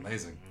 Oh,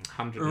 amazing.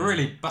 100. We're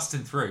really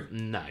busting through.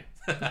 No.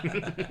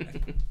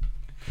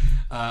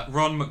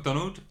 Ron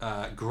McDonald.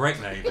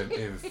 Great name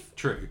if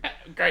true.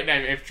 Great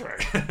name if true.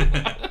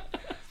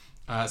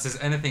 Says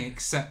anything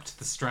except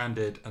The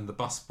Stranded and The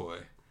Busboy.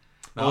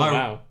 Now,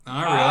 wow.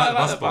 I really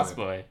like The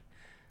Busboy.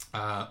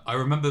 I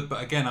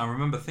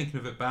remember thinking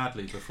of it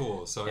badly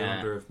before, so I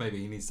wonder if maybe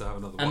he needs to have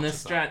another watch. And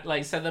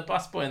The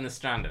Busboy and The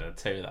Stranded are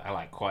two that are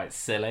like quite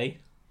silly.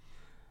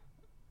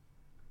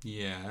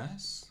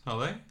 Yes. Are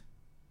they?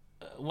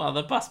 Well,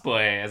 The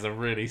Busboy is a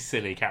really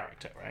silly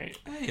character, right?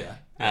 Yeah.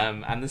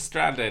 And The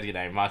Stranded,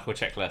 Michael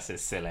Chiklis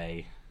is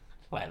silly.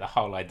 Like the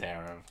whole idea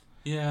of...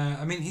 Yeah,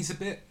 I mean, he's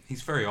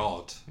very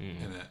odd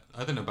in it.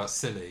 I don't know about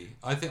silly.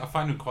 I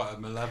find him quite a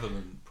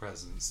malevolent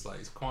presence. Like,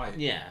 he's quite...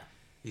 Yeah.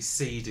 He's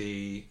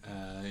seedy.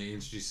 He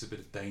introduces a bit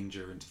of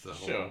danger into the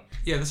whole... Sure.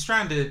 Yeah, The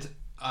Stranded,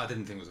 I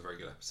didn't think was a very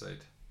good episode.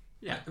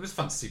 Yeah. It was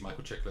fun to see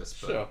Michael Chiklis,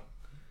 but... Sure.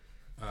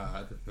 I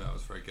didn't think that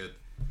was very good.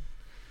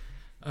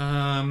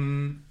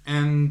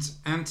 And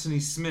Anthony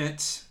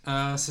Smith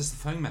says The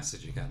Phone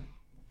Message again.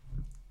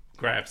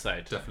 Great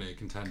episode. Definitely a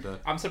contender.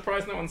 I'm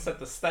surprised no one said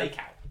The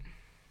Stakeout.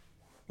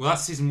 Well,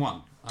 that's season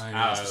 1. I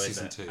know it's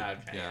season 2. Okay,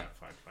 yeah.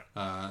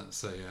 Fine.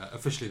 So yeah,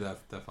 officially they're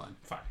fine.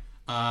 Fine.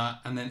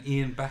 And then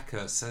Ian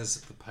Becker says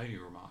The Pony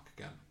Remark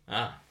again.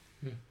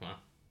 Well.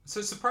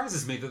 So it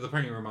surprises me that The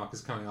Pony Remark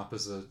is coming up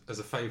as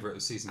a favourite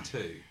of season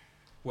 2,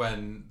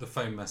 when The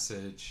Phone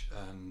Message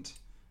and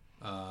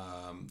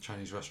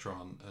Chinese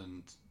Restaurant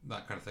and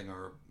that kind of thing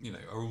are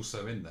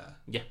also in there.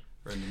 Yeah.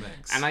 Are in the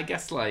mix. And I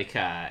guess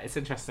it's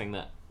interesting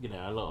that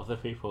a lot of the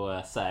people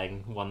are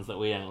saying ones that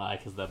we don't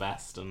like as the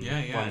best, and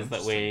ones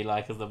that we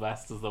like as the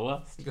best as the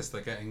worst. I guess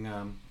they're getting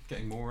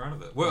more out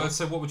of it. Well,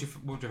 so what would your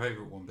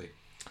favourite one be?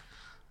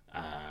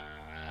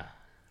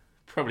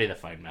 Probably The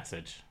Phone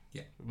Message.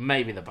 Yeah.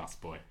 Maybe The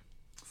Busboy.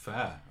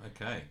 Fair.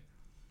 Okay.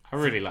 I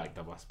really liked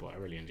The Busboy. I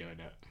really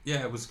enjoyed it.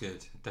 Yeah, it was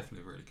good.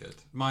 Definitely really good.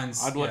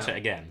 I'd watch it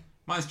again.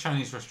 Mine's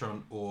Chinese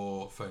Restaurant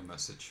or Phone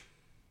Message.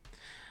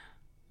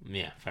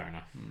 Yeah, fair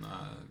enough.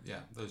 Yeah,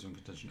 those are in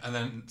contention. And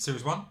then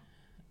series 1?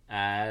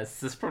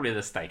 This is probably The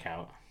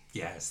Stakeout.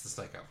 Yeah, it's The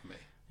Stakeout for me.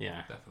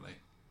 Yeah. Definitely.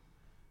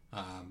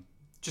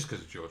 Just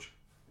because of George.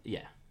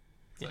 Yeah.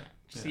 So, yeah.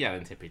 Just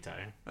yelling tippy toe.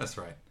 That's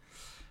right.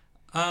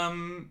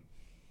 And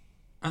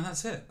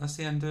that's it. That's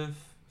the end of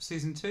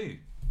season 2.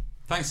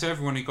 Thanks to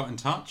everyone who got in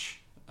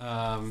touch.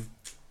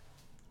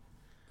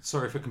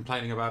 Sorry for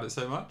complaining about it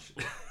so much.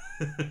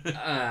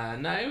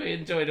 No, we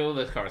enjoyed all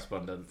the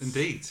correspondence.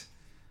 Indeed.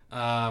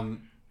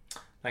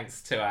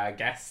 Thanks to our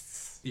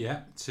guests.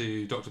 Yeah,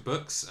 to Dr.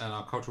 Books and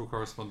our cultural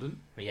correspondent.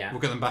 Yeah.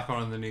 We'll get them back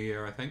on in the new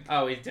year, I think. Oh,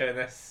 are we doing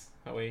this?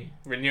 Are we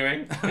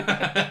renewing?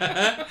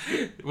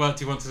 Well,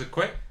 do you want to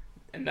quit?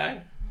 No.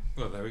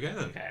 Well, there we go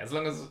then. Okay, as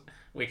long as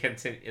we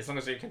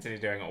continue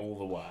doing all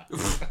the work.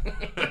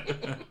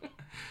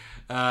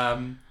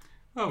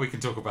 Well, we can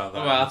talk about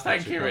that. Well,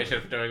 thank you,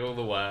 Richard, for doing all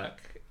the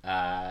work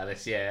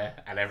this year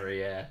and every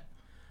year.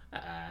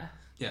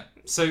 Yeah.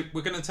 So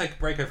we're going to take a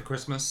break over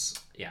Christmas.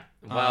 Yeah.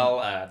 Well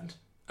earned.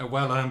 A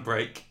well-earned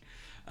break.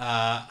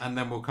 And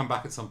then we'll come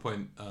back at some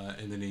point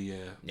in the new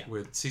year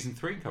with season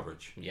 3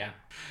 coverage. Yeah.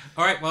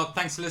 All right. Well,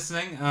 thanks for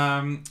listening.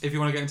 If you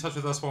want to get in touch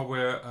with us while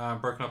we're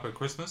broken up at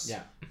Christmas.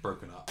 Yeah.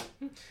 Broken up.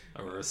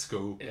 We're at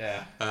school.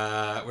 Yeah.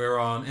 We're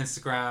on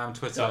Instagram,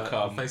 Twitter, and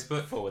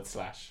Facebook.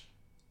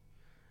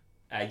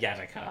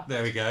 /Yadaka.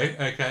 There we go.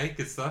 Okay.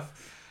 Good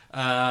stuff.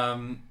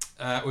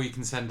 Or you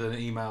can send an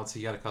email to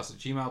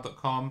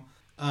yadacast@gmail.com.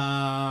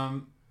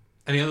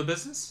 Any other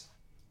business?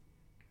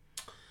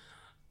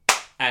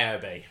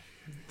 AOB.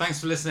 Thanks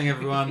for listening,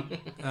 everyone.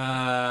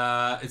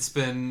 It's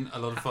been a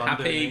lot of fun.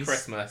 Happy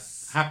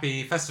Christmas.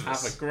 Happy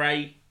Festivus. Have a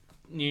great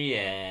New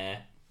Year.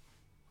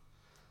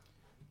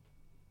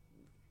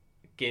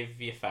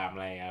 Give your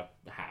family a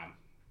ham.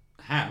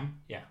 Ham?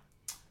 Yeah.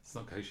 It's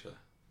not kosher.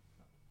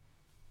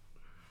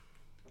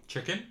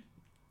 Chicken?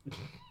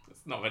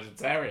 It's not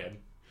vegetarian.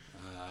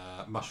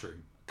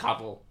 Mushroom.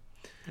 Cuddle.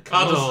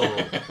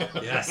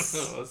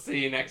 Yes. We'll see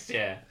you next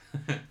year.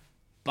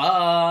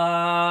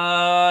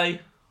 Bye.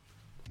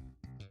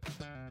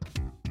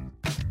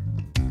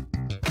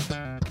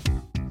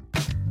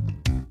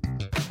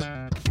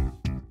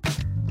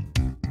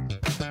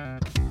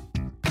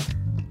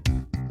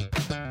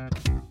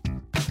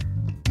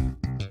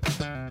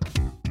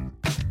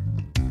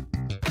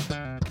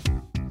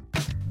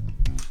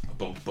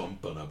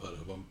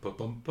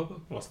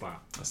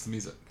 that? That's the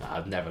music.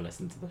 I've never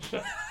listened to the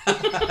show.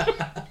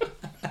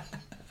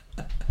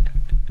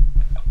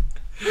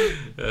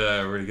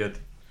 Really good.